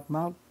way, but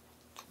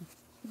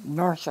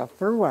north of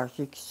Burwash,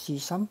 you can see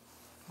some.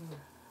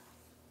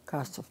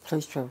 Because the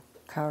place for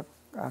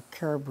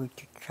caribou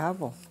to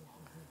travel.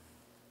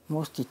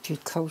 Mostly too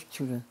close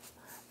to the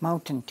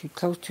mountain, too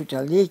close to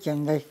the lake,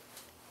 and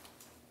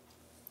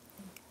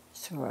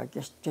so I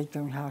guess they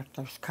don't have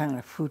those kind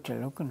of food they're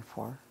looking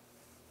for.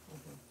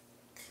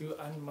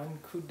 Kluan Man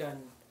Kudan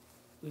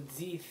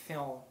Udzi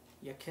Fel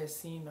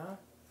Yakesina.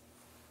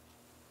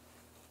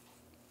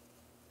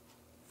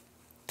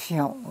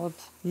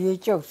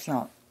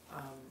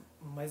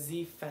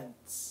 Mazi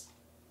Fence.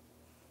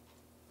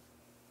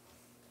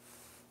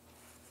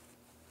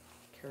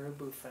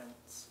 Caribou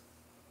Fence.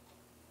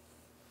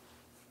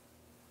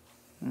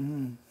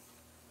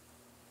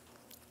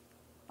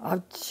 I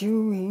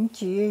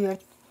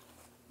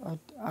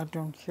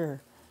don't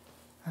care.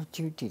 I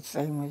do the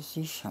same as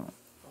this one.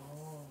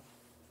 Oh.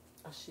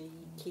 Ashi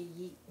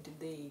Ki did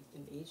they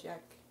in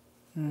Ajax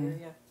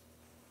area? I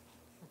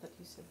thought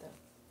you said that.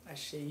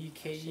 Ashei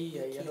Ki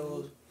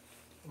Ayado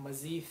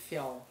Mazi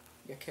Fel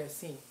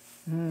Yakesi.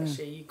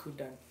 Ashei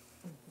Kudan.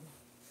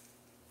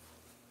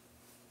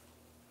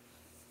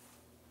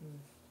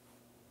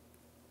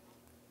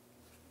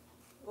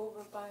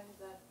 Over by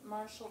that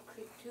Marshall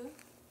Creek too.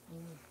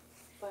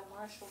 By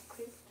Marshall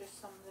Creek, there's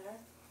some there.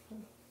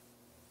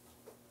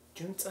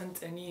 Junt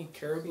and any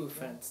caribou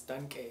fence,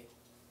 Danke.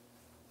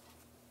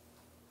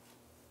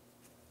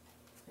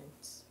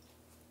 It's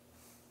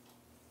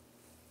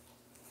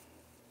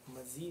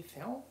Mazi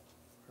Fel?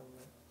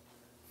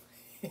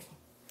 Okay.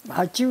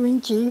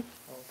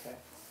 Okay.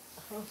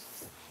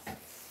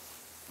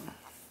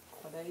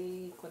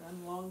 Kodai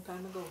long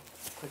time ago.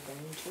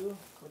 Kodain 2?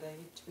 Kodai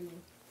 2.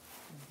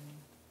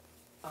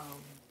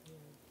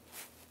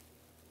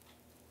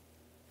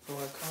 So I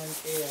can't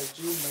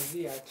Aju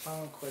Mazi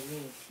Atlan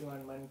Kwalin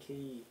Kluan Man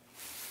Ki.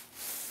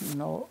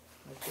 No,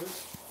 Aju?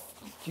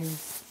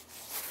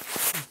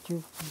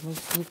 you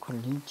must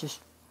equally just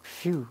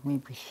few,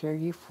 maybe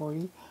 30,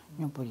 40.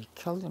 Nobody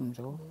killed them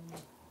though.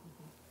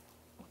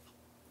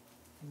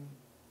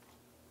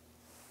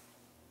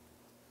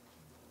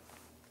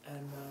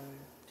 And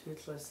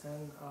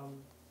Tulhesen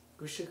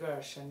Gushiga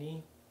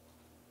Shani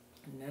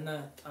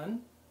Nena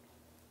Tan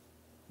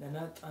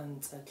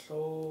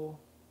Tzatlo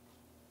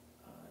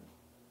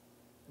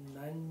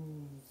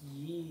Nan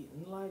yi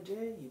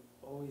nlaje, you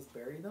always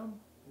bury them.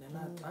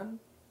 Nena tan.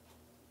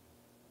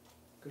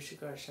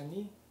 Kushika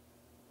shani.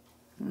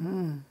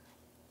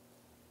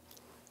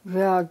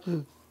 Yeah,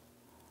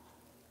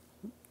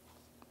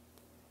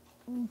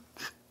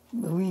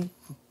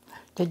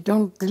 they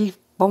don't leave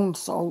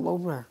bones all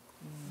over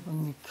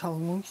when you kill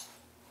moose.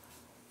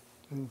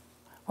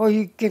 Or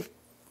you give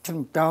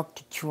some dog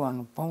to chew on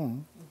a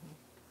bone.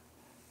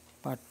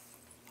 But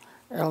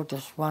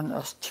elders want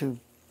us to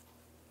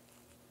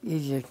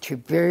either to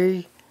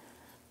bury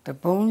the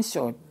bones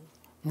or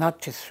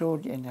not to throw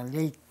it in a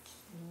lake.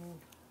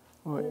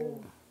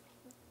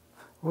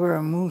 Where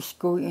a moose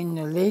go in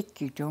the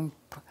lake, you don't.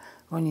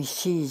 When you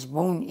see his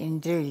bone in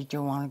there, you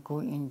don't want to go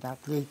in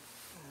that lake.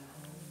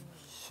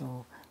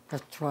 So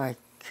that's why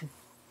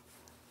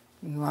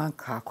you want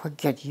to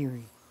get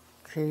you.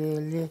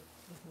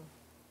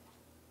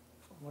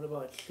 What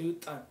about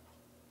Tlutan?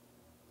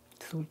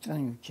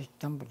 Tlutan, you just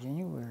dump it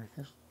anywhere.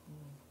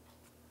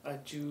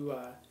 Aju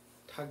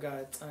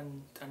taga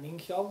tan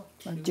taninkyal?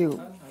 Aju.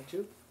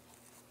 Aju?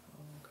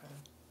 Okay.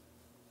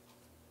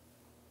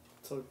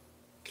 So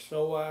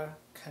Kloa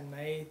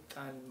kanay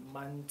tan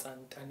man tan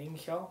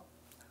taninkyal?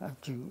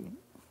 Aju.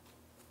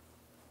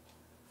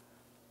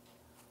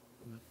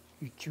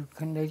 You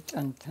can eat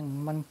and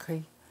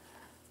monkey,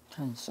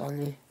 tan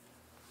sale.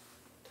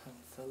 Tan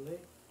sale?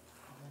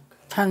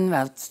 Okay. Tan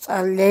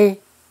sale.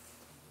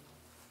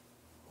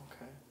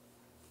 Okay.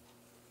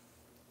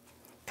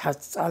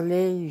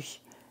 Tatsale, you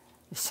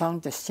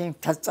sound the same.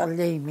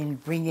 Tatsale, when you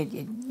bring it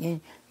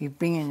in, you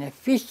bring in a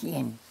fish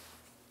in.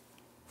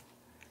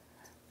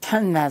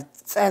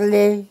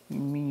 Tanatsale, you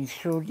mean you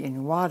throw it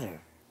in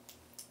water.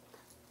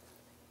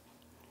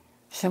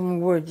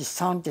 Some words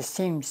sound the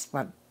same,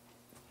 but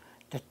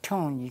the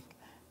tone,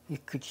 you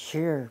could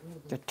hear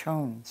the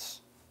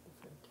tones.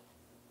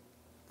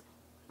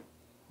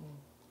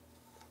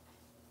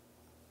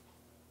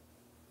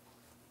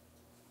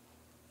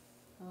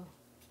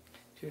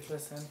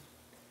 Tulhesen.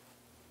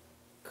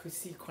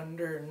 Kusi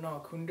kunder no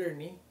kunder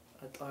ni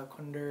atla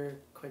kunder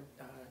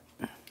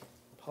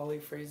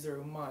polyphraser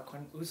uma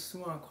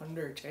usuma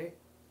kunder che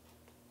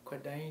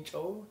kwadain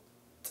cho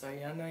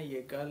tsayana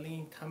ye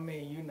galin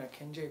tame yu na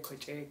kenje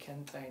koche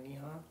kentai ni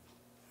ha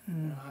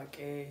ha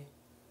ke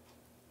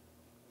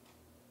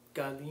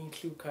galin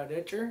klu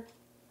kadecher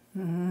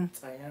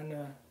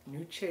tsayana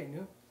nuche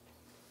nu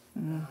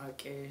ha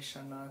ke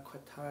shana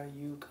kwata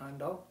yu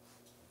kandal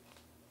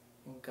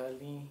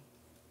galin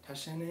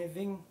tashane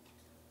ving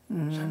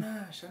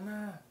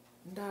shana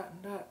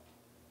nda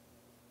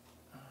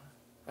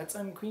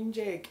atsan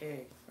quinje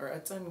ke or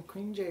atsan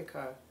quinje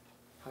ka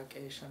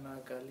hake shana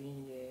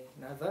gali ye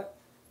nada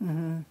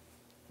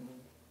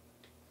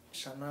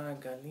shana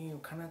gali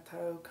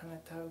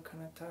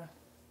kanata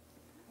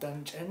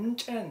dan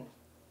chen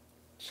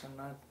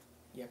shana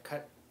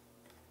yakat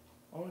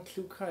on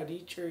kluka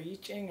teacher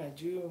iching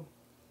aju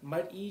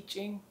mud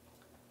iching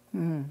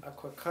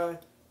akwaka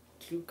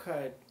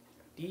kluka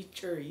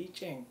teacher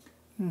iching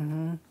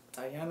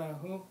Diana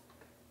hu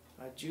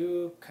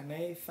aju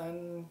kanay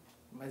than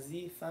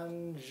mazi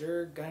than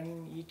jur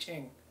gun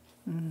iching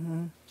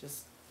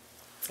just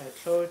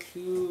klo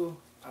tlu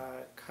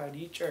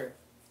kadicher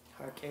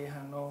hake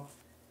hano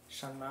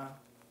shana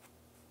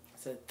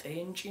sa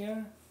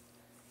tenchia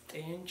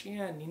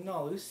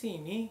nino lucy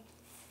ni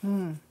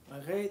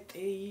mare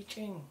te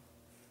iching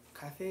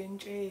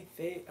kathenje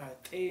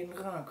te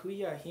nra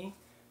kuya hi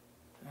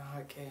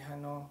hake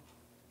hano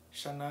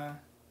shana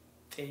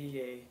te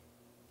ye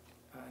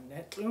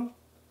netlu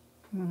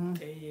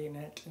te ye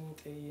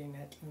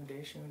netlu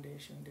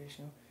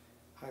deshu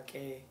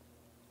hake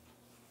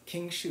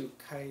kingshu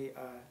kai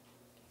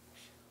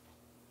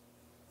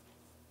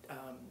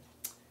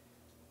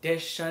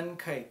deshan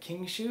kai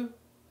kingshu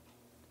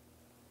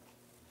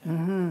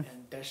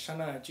and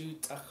deshana ju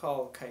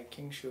takhal kai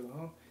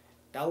kingshu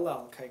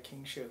dalal kai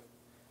kingshu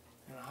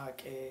and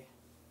hake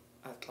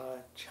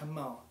atla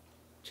chamal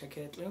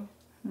cheketlu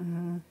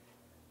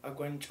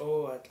agwancho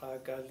atla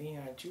galin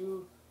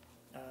aju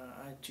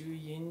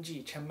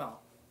yinji chamal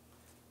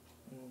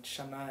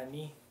shana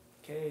ni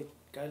ke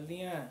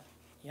galin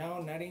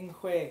yao naring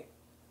hue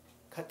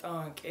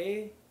katan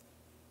ke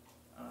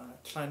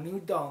tlanu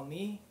dal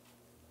ni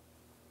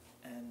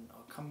and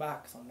I'll come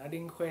back so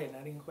naring hue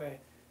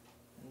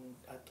and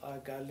atla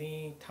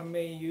galin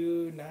tame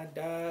yu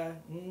nada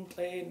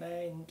ntle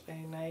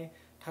nai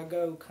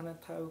taga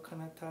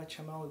kanata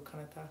chamal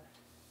kanata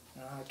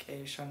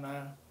ke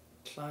shana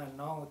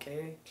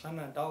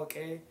tlana dal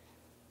ke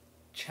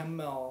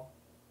chamal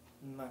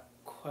na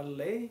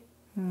kwale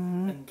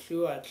and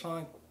klua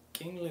tlan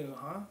kinglu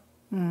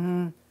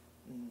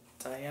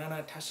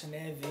Diana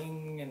tashane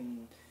ving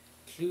and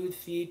klu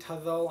thi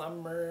taval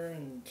amr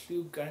and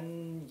klu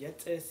gun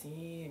yete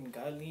si and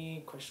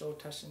gali kwasho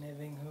tashane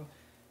ving hu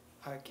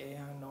hake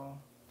hano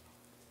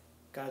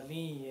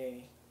gali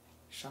ye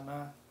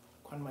shana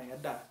kwan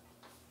mayada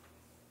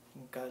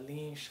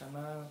gali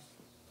shana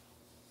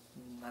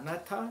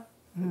nanata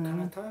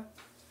kanata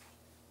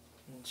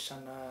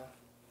shana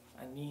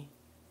ani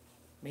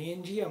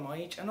Menji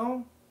amai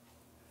channel.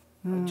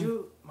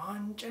 Aju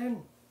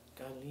manchen.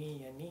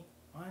 Gali yani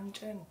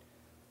manchen.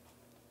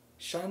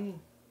 Shan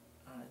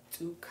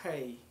tu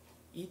kai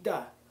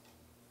ida.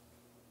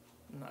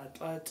 Na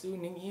atla tu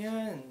ning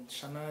ian.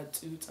 Shana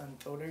tu tan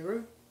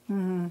toderu.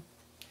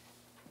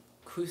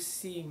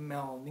 Kusi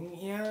mel ning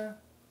ia.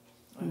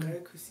 Okay,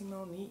 kusi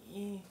mel ni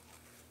I.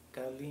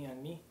 Gali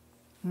yani.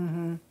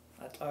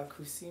 Atla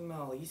kusi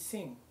mel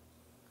ising.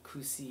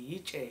 Kusi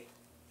iche.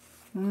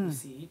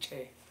 Kusi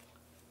iche.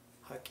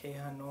 Hake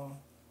hano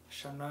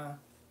shana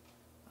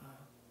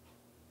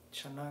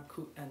shana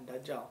ku and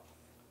dajal.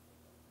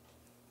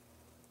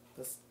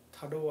 Das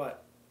tadawat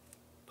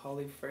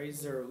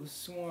polyphraser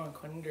usua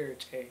kunder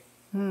che.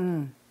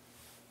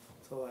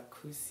 So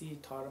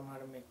kusi taught him how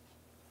to make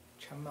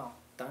chamal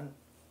done.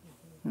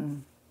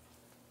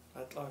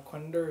 Atla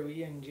kunder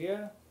we and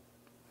jia.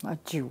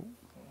 Achiu.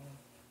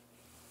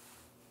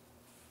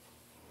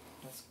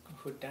 That's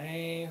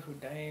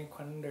hudai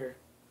kunder.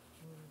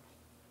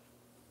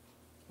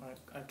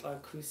 Atla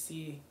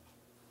kusi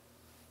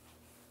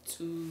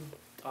tu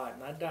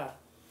nada.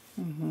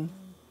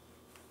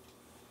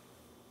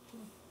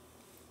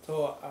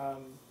 So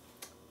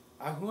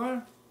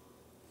ahua.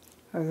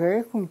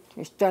 Okay,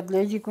 is that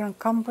lady going to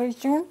come very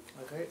soon?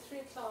 Okay. 3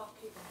 o'clock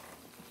even.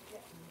 Yeah.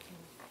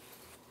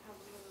 Have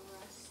a little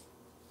rest.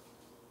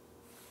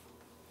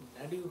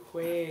 Nadu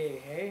hui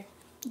hey.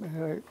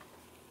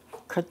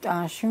 Kat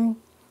Ashim,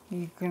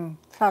 you can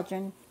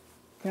cousin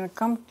gonna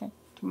come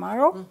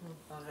tomorrow?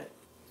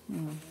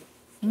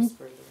 Just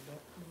for a little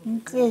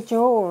bit. Okay,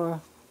 Joe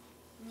or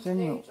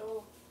Stage,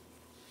 oh.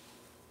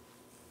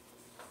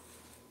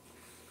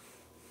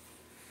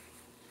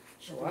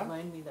 Sure.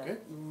 Remind me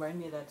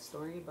Good. of that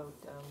story about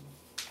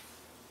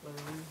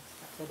Lorraine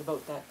said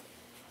about that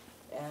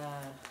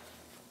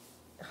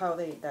how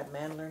that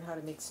man learned how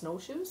to make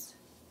snowshoes.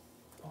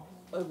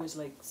 Oh. It was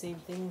like same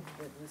thing.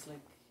 It was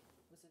like